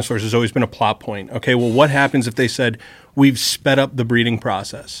of the dinosaurs has always been a plot point. Okay, well, what happens if they said we've sped up the breeding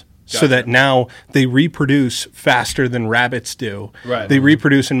process so that now they reproduce faster than rabbits do. Right. They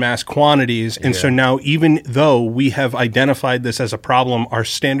reproduce in mass quantities. And so now even though we have identified this as a problem, our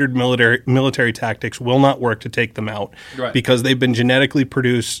standard military tactics will not work to take them out because they've been genetically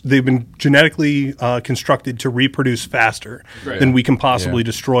constructed to reproduce faster than we can possibly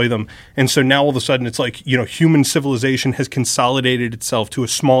destroy them. And so now all of a sudden it's like, human civilization has consolidated itself to a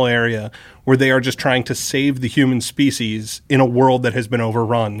small area where they are just trying to save the human species in a world that has been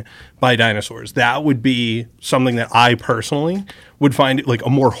overrun by dinosaurs. That would be something that I personally would find like a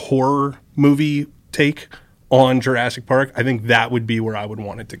more horror movie take on Jurassic Park. I think that would be where I would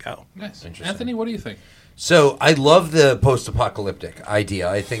want it to go. Nice. Anthony, what do you think? So I love the post-apocalyptic idea.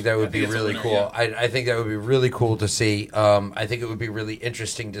 I think that would be really cool. I think that would be really cool to see. I think it would be really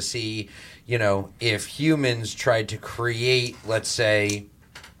interesting to see, if humans tried to create, let's say,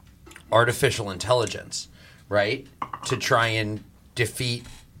 artificial intelligence, right, to try and defeat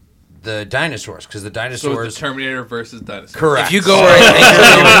the dinosaurs, because the dinosaurs. So the Terminator versus dinosaurs. Correct. If you go you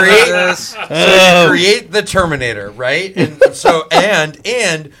create the Terminator, right? And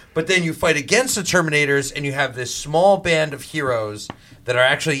but then you fight against the Terminators, and you have this small band of heroes that are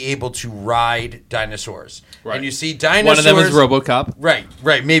actually able to ride dinosaurs. Right. And you see dinosaurs. One of them is RoboCop. Right.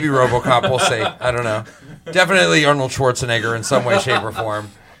 Maybe RoboCop. We'll see. I don't know. Definitely Arnold Schwarzenegger in some way, shape, or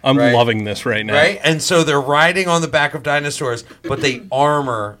form. I'm loving this right now. Right? And so they're riding on the back of dinosaurs, but they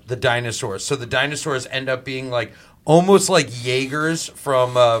armor the dinosaurs. So the dinosaurs end up being like almost like Jaegers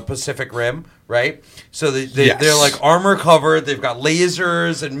from Pacific Rim, right? So they're like armor covered. They've got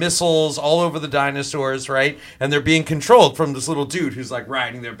lasers and missiles all over the dinosaurs, right? And they're being controlled from this little dude who's like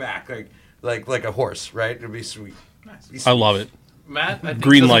riding their back like a horse, right? It'd be sweet. Nice. I love it. Matt, I think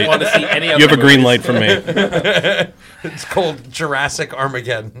green light. Want to see any you have a green light from me. It's called Jurassic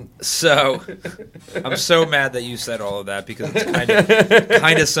Armageddon. So, I'm so mad that you said all of that because it's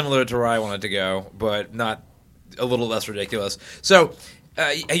kind of similar to where I wanted to go, but not a little less ridiculous. So,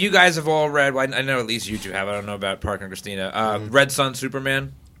 you guys have all read. Well, I know at least you two have. I don't know about Parker and Christina. Red Son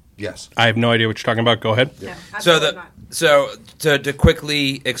Superman. Yes. I have no idea what you're talking about. Go ahead. Yeah, so to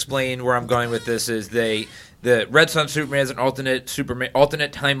quickly explain where I'm going with this is the Red Son Superman is an alternate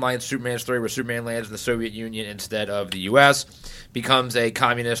timeline Superman story where Superman lands in the Soviet Union instead of the U.S., becomes a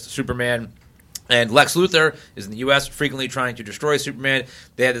communist Superman, and Lex Luthor is in the U.S. frequently trying to destroy Superman.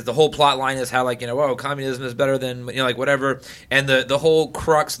 The whole plot line is how communism is better than whatever, and the whole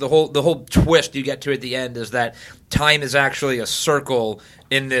crux, the whole twist you get to at the end is that time is actually a circle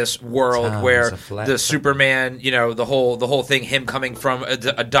in this world where the Superman, the whole thing, him coming from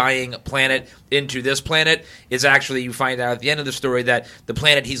a dying planet into this planet is actually, you find out at the end of the story that the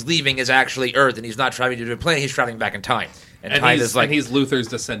planet he's leaving is actually Earth, and he's not traveling to a planet, he's traveling back in time. And time is like, and he's Luthor's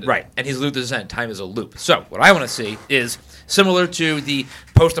descendant. Right, and he's Luthor's descendant. Time is a loop. So what I want to see is similar to the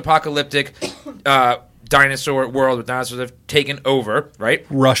post-apocalyptic dinosaur world where dinosaurs have taken over, right?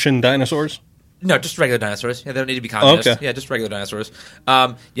 Russian dinosaurs? No, just regular dinosaurs. Yeah, they don't need to be communist. Okay. Yeah, just regular dinosaurs.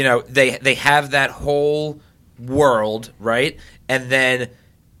 They have that whole world, right? And then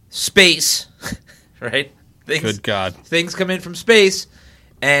space, right? Good God. Things come in from space,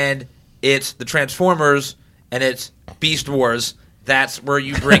 and it's the Transformers, and it's Beast Wars. That's where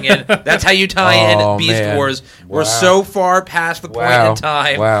you bring in. That's how you tie in Beast Wars. Wow. We're so far past the point in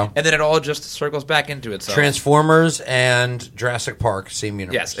time, and then it all just circles back into itself. Transformers and Jurassic Park, same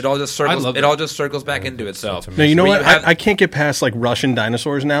universe. Yes, it all just circles. It all just circles back into itself. Now you know what? I can't get past like Russian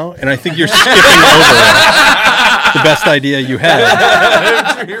dinosaurs now, and I think you're skipping over the best idea you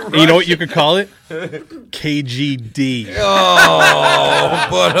had. You know what you could call it? KGD. Oh,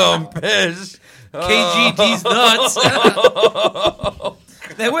 but I'm pissed. KGD's nuts.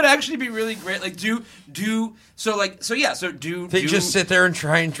 That would actually be really great. Like, do They just sit there and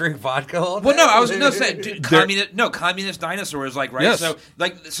try and drink vodka all day? Well, no, I was going to say communist dinosaurs, like, right? Yes.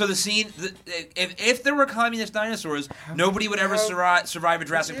 So the scene, if there were communist dinosaurs, nobody would ever survive a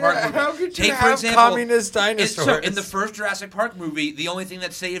Jurassic Park movie. How could you Take, for have example, communist dinosaurs? So in the first Jurassic Park movie, the only thing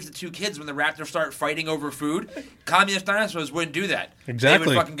that saves the two kids when the raptors start fighting over food, communist dinosaurs wouldn't do that. Exactly.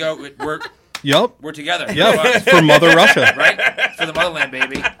 They would fucking go, Yup. we're together. Yeah, for Mother Russia. Right? For the motherland,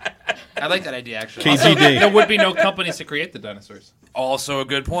 baby. I like that idea, actually. KZD. There would be no companies to create the dinosaurs. Also a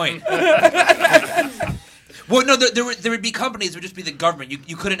good point. Well, no, there would be companies. It would just be the government.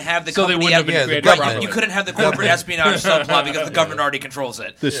 You couldn't have the So they company. wouldn't have been created right, properly. you couldn't have the corporate espionage subplot because the government already controls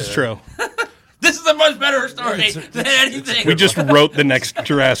it. This is true. This is a much better story than anything. We just wrote the next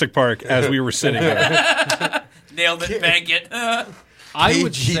Jurassic Park as we were sitting here. Nailed it, bank it. I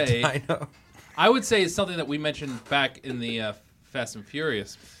would KG say, Dino. I would say it's something that we mentioned back in the Fast and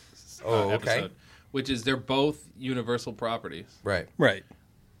Furious episode, which is they're both Universal properties. Right. Right.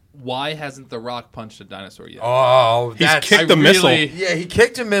 Why hasn't The Rock punched a dinosaur yet? Oh, He's kicked the missile. Yeah, he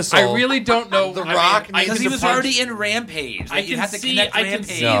kicked a missile. I really don't know. The Rock Because he needs was to punch. already in Rampage. I You can have to see. connect I can Rampage.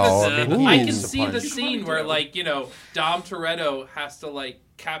 see No, the. I mean, he I can needs to see the punch. scene where, like, Dom Toretto has to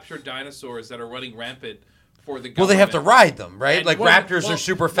capture dinosaurs that are running rampant for the government. Well, they have to ride them, right? And like well, raptors well, are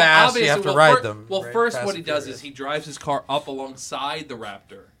super well, fast. You obviously, have to well, ride them. Well, right? first, Fast what he and does Furious. is he drives his car up alongside the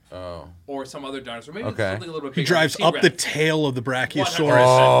raptor. Oh. Or some other dinosaur. Maybe Okay. something a little bit He bigger. drives T-Rex. up the tail of the Brachiosaurus. 100%.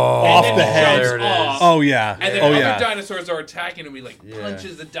 Off And the then head. jumps There it is. off. Oh, yeah. And then Oh, other yeah. dinosaurs are attacking him. He Yeah.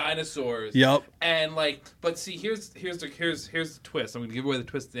 punches the dinosaurs. Yep. And but see, here's the twist. I'm gonna give away the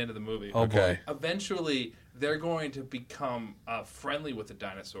twist at the end of the movie. Oh, boy. Eventually, they're going to become friendly with the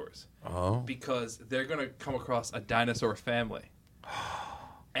dinosaurs. Oh. Because they're going to come across a dinosaur family.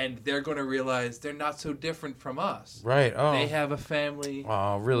 And they're going to realize they're not so different from us. Right. Oh. They have a family.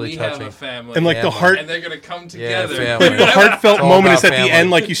 Oh, really we touching. have a family. And, like, the heart- And they're going to come Yeah, together. family. Like, the heartfelt It's all moment is about at family. the end,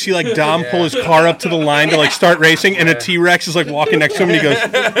 like you see like Dom pull his car up to the line to start racing, and a T-Rex is like walking next to him, and he goes,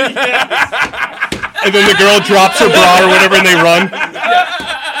 and then the girl drops her bra or whatever, and they run.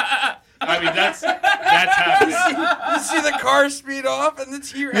 I mean, that's happening. You see the car speed off and the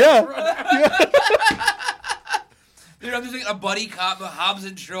T-Rex Yeah. run. I'm just like a buddy cop, Hobbs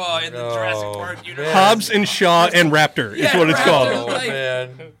and Shaw in the Jurassic Park universe. Hobbs and Shaw and Raptor is what it's Raptor. called. Oh,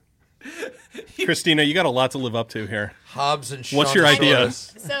 man. Christina, you got a lot to live up to here. Hobbs and Shaw. What's your idea?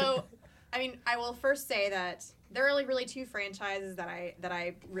 So, I mean, I will first say that there are only really two franchises that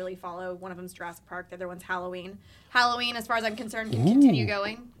I really follow. One of them's Jurassic Park. The other one's Halloween. Halloween, as far as I'm concerned, can continue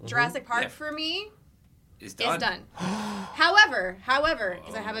going. Jurassic Park, for me, is done. However,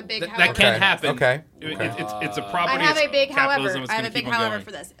 because I have a big however. That can't happen. Okay. It's a property. I have a big capitalism however. is I have gonna a big keep on however going.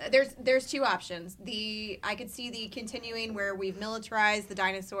 for this. There's two options. I could see the continuing where we've militarized the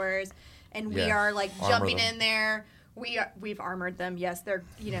dinosaurs, and we Yeah. are like Armor jumping them. in there. We've armored them. Yes, they're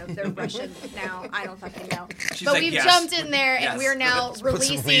they're Russian now. I don't fucking know. She's But like, we've yes. jumped in there, and Yes. we're now Let's put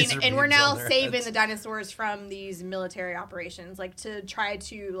some laser releasing, and we're beams now on their saving heads. the dinosaurs from these military operations, like to try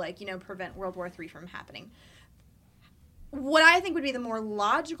to prevent World War III from happening. What I think would be the more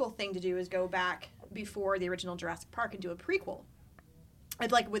logical thing to do is go back before the original Jurassic Park and do a prequel,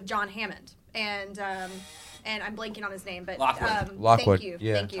 with John Hammond and I'm blanking on his name, but Lockwood. Lockwood, Thank you,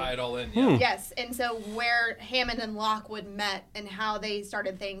 yeah. thank you. Tie it all in. Yeah. Yes, and so where Hammond and Lockwood met and how they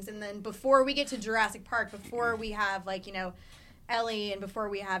started things, and then before we get to Jurassic Park, before we have Ellie and before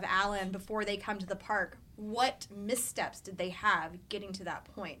we have Alan, before they come to the park, what missteps did they have getting to that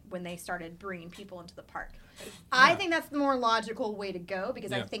point when they started bringing people into the park? I think that's the more logical way to go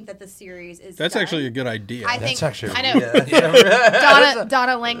because I think that the series is That's done. actually a good idea. I That's think actually. I know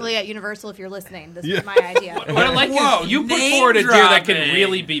Donna Langley at Universal. If you're listening, this was my idea. What I like Whoa, is you put name forward a deal that can dropping.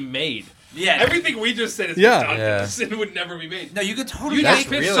 really be made. Yeah. Everything we just said is Yeah. it would never be made. No, you could totally. You make just it.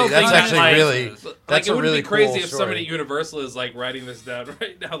 pitched really- something that's that, actually like, really- like that's it a would really be crazy cool if somebody story. at Universal is like writing this down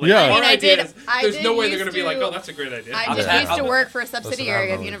right now. Like, Yeah. I our mean, idea I is- did there's no way they're going to be used like, to- oh, that's a great idea. I I'll did tag- used to I'll- work for a subsidiary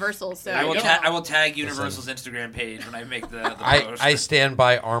Listen, of I'm Universal, so I will, go. I will tag Universal's Instagram page when I make the post. I stand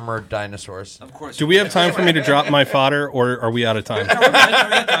by armored dinosaurs. Of course. Do we have time for me to drop my fodder, or are we out of time? Go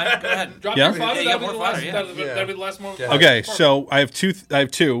ahead. Drop Yeah? your fodder, Yeah, that'd be the more last- fodder, yeah. that'd be the last one. Okay, so I have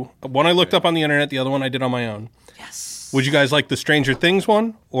two. One I looked up on the internet. The other one I did on my own. Yes. Would you guys like the Stranger Things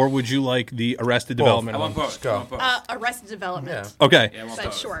one, or would you like the Arrested Development I want one? both. go. I want both. Arrested Development. Yeah. Okay, Yeah, I want But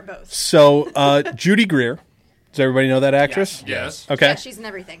both. sure, both. so Judy Greer. Does everybody know that actress? Yes. Okay. Yeah, she's in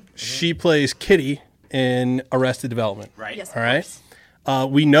everything. She plays Kitty in Arrested Development. Right. Yes, of All right.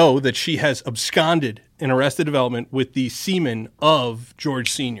 course. We know that she has absconded in Arrested Development with the semen of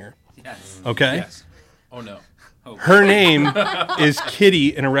George Sr. Yes. Okay? Yes. Oh, no. Her name is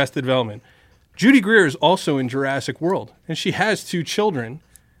Kitty in Arrested Development. Judy Greer is also in Jurassic World, and she has 2 children.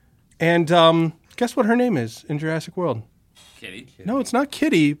 And guess what her name is in Jurassic World? Kitty. No, it's not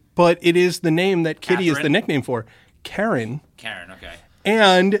Kitty, but it is the name that Kitty is the Catherine? nickname for. Karen. Karen. Okay.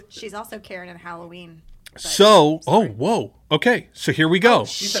 And She's also Karen in Halloween. So, whoa. Okay, so here we go.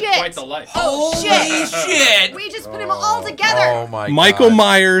 She's had quite the life. Oh, shit! We just put them all together. Oh my god. Michael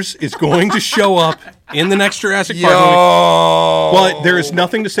Myers is going to show up in the next Jurassic Park movie. But there is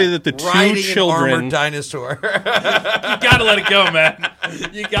nothing to say that the Riding two children... an armored dinosaur. You gotta let it go, man.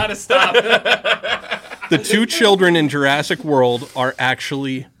 You gotta stop. The two children in Jurassic World are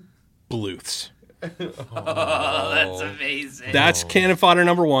actually Bluths. Oh, that's amazing. That's cannon fodder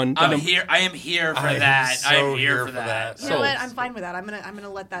number one. I am here for that. I am here for that. You know what? I'm fine with that. I'm gonna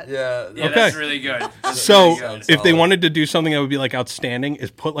let that. Yeah. Yeah, Okay. that's really good. So, really good. if they wanted to do something that would be like outstanding, is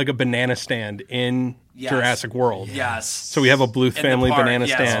put like a banana stand in Jurassic World. Yes. So we have a Bluth In family the park, banana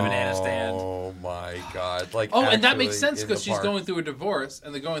yes, stand. banana stand. Oh my god! Like, and that makes sense because because she's going through a divorce,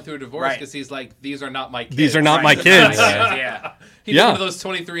 and they're going through a divorce because he's like, "These are not my kids." These are not my kids. Yeah. He did one of those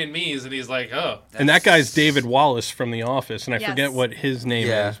 23andMe's, and he's like, "Oh." And that guy's David Wallace from The Office, and I Yes. forget what his name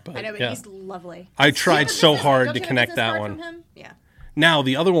is. But I know, but he's lovely. I tried so hard Don't to you have a connect business that card one. from him? Yeah. Now,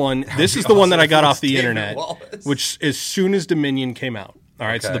 the other one, this is the one that I got off the David internet, Wallace. which as soon as Dominion came out. All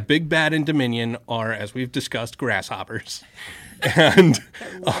right, so Okay. the big bad in Dominion are, as we've discussed, grasshoppers. And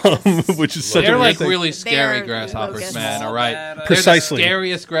which is such They're a like weird thing. really scary They're grasshoppers, locusts. man. All right, Precisely. They're the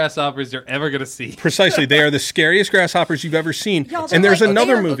scariest grasshoppers you're ever gonna see. Precisely, they are the scariest grasshoppers you've ever seen. Y'all, And there's they're like-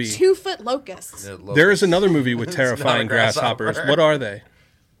 another they are movie. 2-foot locusts. There is another movie with It's not a terrifying grasshoppers. grasshopper. What are they?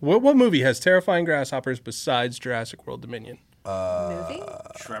 What movie has terrifying grasshoppers besides Jurassic World Dominion? Movie?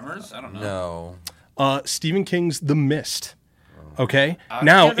 Tremors? I don't know. No. Stephen King's The Mist. Okay.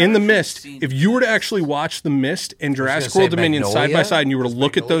 Now, in The Mist, if you were to actually watch The Mist and Jurassic say World Dominion side by Magnolia? side, and you were to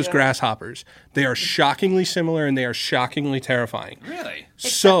look at those Magnolia? grasshoppers, they are shockingly similar and they are shockingly terrifying. Really?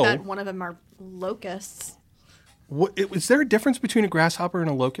 Except So, that one of them are locusts. is there a difference between a grasshopper and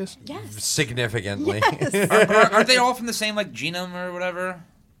a locust? Yes. Significantly. Aren't they all from the same like genome or whatever?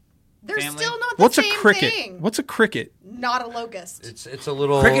 They're Family? still not the What's a same cricket? thing. What's a cricket? Not a locust. It's a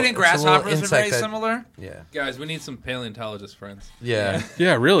little Cricket and it's a little grasshoppers are insect very that- similar. Yeah. Guys, we need some paleontologist friends. Yeah.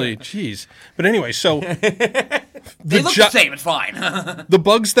 Yeah, really. Jeez. But anyway, so They look the same. It's fine. the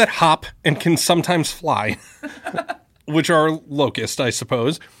bugs that hop and can sometimes fly, which are locusts, I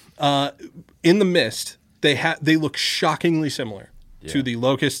suppose, in The Mist, they look shockingly similar to the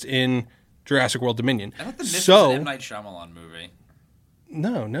locust in Jurassic World Dominion. I thought the Mist was So an M. Night Shyamalan movie.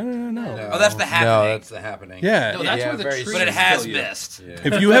 no. Oh, that's the happening. No, that's the happening. Yeah. No, that's where the very trees But it has kill you. mist.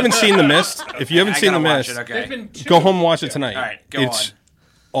 If you haven't seen The Mist, I gotta watch it, okay. There's been two. go home and watch it tonight. All right, go it's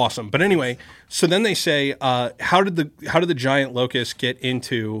awesome. But anyway, so then they say, how did the giant locust get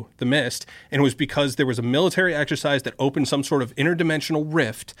into the Mist? And it was because there was a military exercise that opened some sort of interdimensional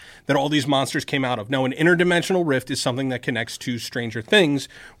rift that all these monsters came out of. Now, an interdimensional rift is something that connects to Stranger Things,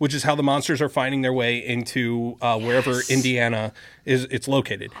 which is how the monsters are finding their way into wherever Indiana it's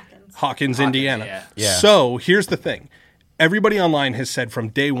located. Hawkins, Indiana. Yeah. So here's the thing. Everybody online has said from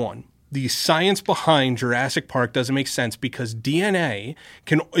day one, the science behind Jurassic Park doesn't make sense because DNA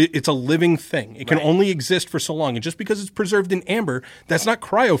it's a living thing. It can only exist for so long. And just because it's preserved in amber, that's not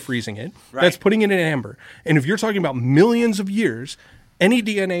cryo-freezing it. Right. That's putting it in amber. And if you're talking about millions of years, any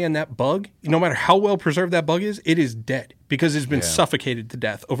DNA in that bug, no matter how well preserved that bug is, it is dead because it's been suffocated to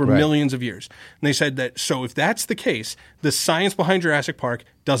death over millions of years. And they said that, so if that's the case, the science behind Jurassic Park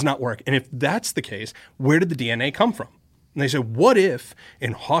does not work. And if that's the case, where did the DNA come from? And they said, what if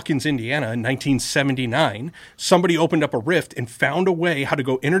in Hawkins, Indiana, in 1979, somebody opened up a rift and found a way how to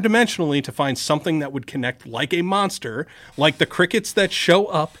go interdimensionally to find something that would connect like a monster, like the crickets that show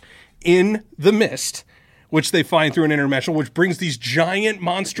up in The Mist, which they find through an interdimensional, which brings these giant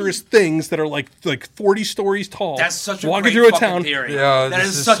monstrous things that are like 40 stories tall. That's such a walking great through a fucking town. theory. Yeah, that this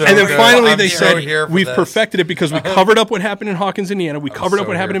is is such so a And then great- finally I'm they so said, here for we've this. perfected it because we covered up what happened in Hawkins, Indiana. We covered up so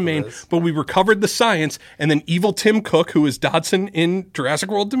what happened in here Maine, for this. but we recovered the science. And then evil Tim Cook, who is Dodson in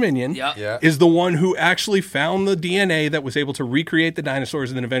Jurassic World Dominion, Yeah. is the one who actually found the DNA that was able to recreate the dinosaurs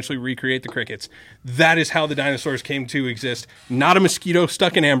and then eventually recreate the crickets. That is how the dinosaurs came to exist. Not a mosquito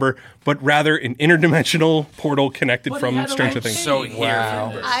stuck in amber, but rather an interdimensional portal connected from Stranger Things. So here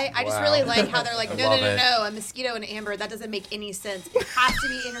for this. I just really like how they're like, no, love it. a mosquito and amber, that doesn't make any sense. It has to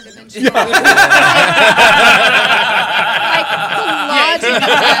be interdimensional. Like, the logic of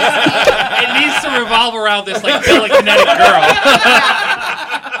that. It needs to revolve around this like telekinetic girl.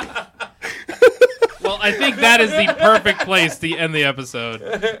 Well, I think that is the perfect place to end the episode.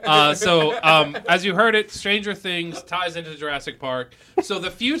 As you heard it, Stranger Things ties into Jurassic Park. So the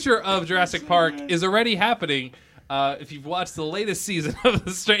future of Jurassic Park is already happening. If you've watched the latest season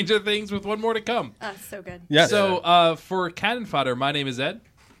of Stranger Things, with one more to come. So good. Yes. So for Cannon Fodder, my name is Ed.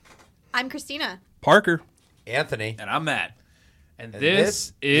 I'm Christina. Parker. Anthony. And I'm Matt. And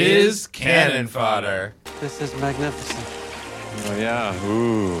this is Cannon Fodder. This is magnificent. Oh, yeah.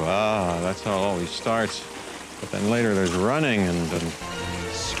 Ooh, that's how it always starts. But then later there's running and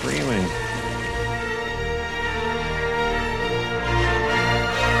screaming.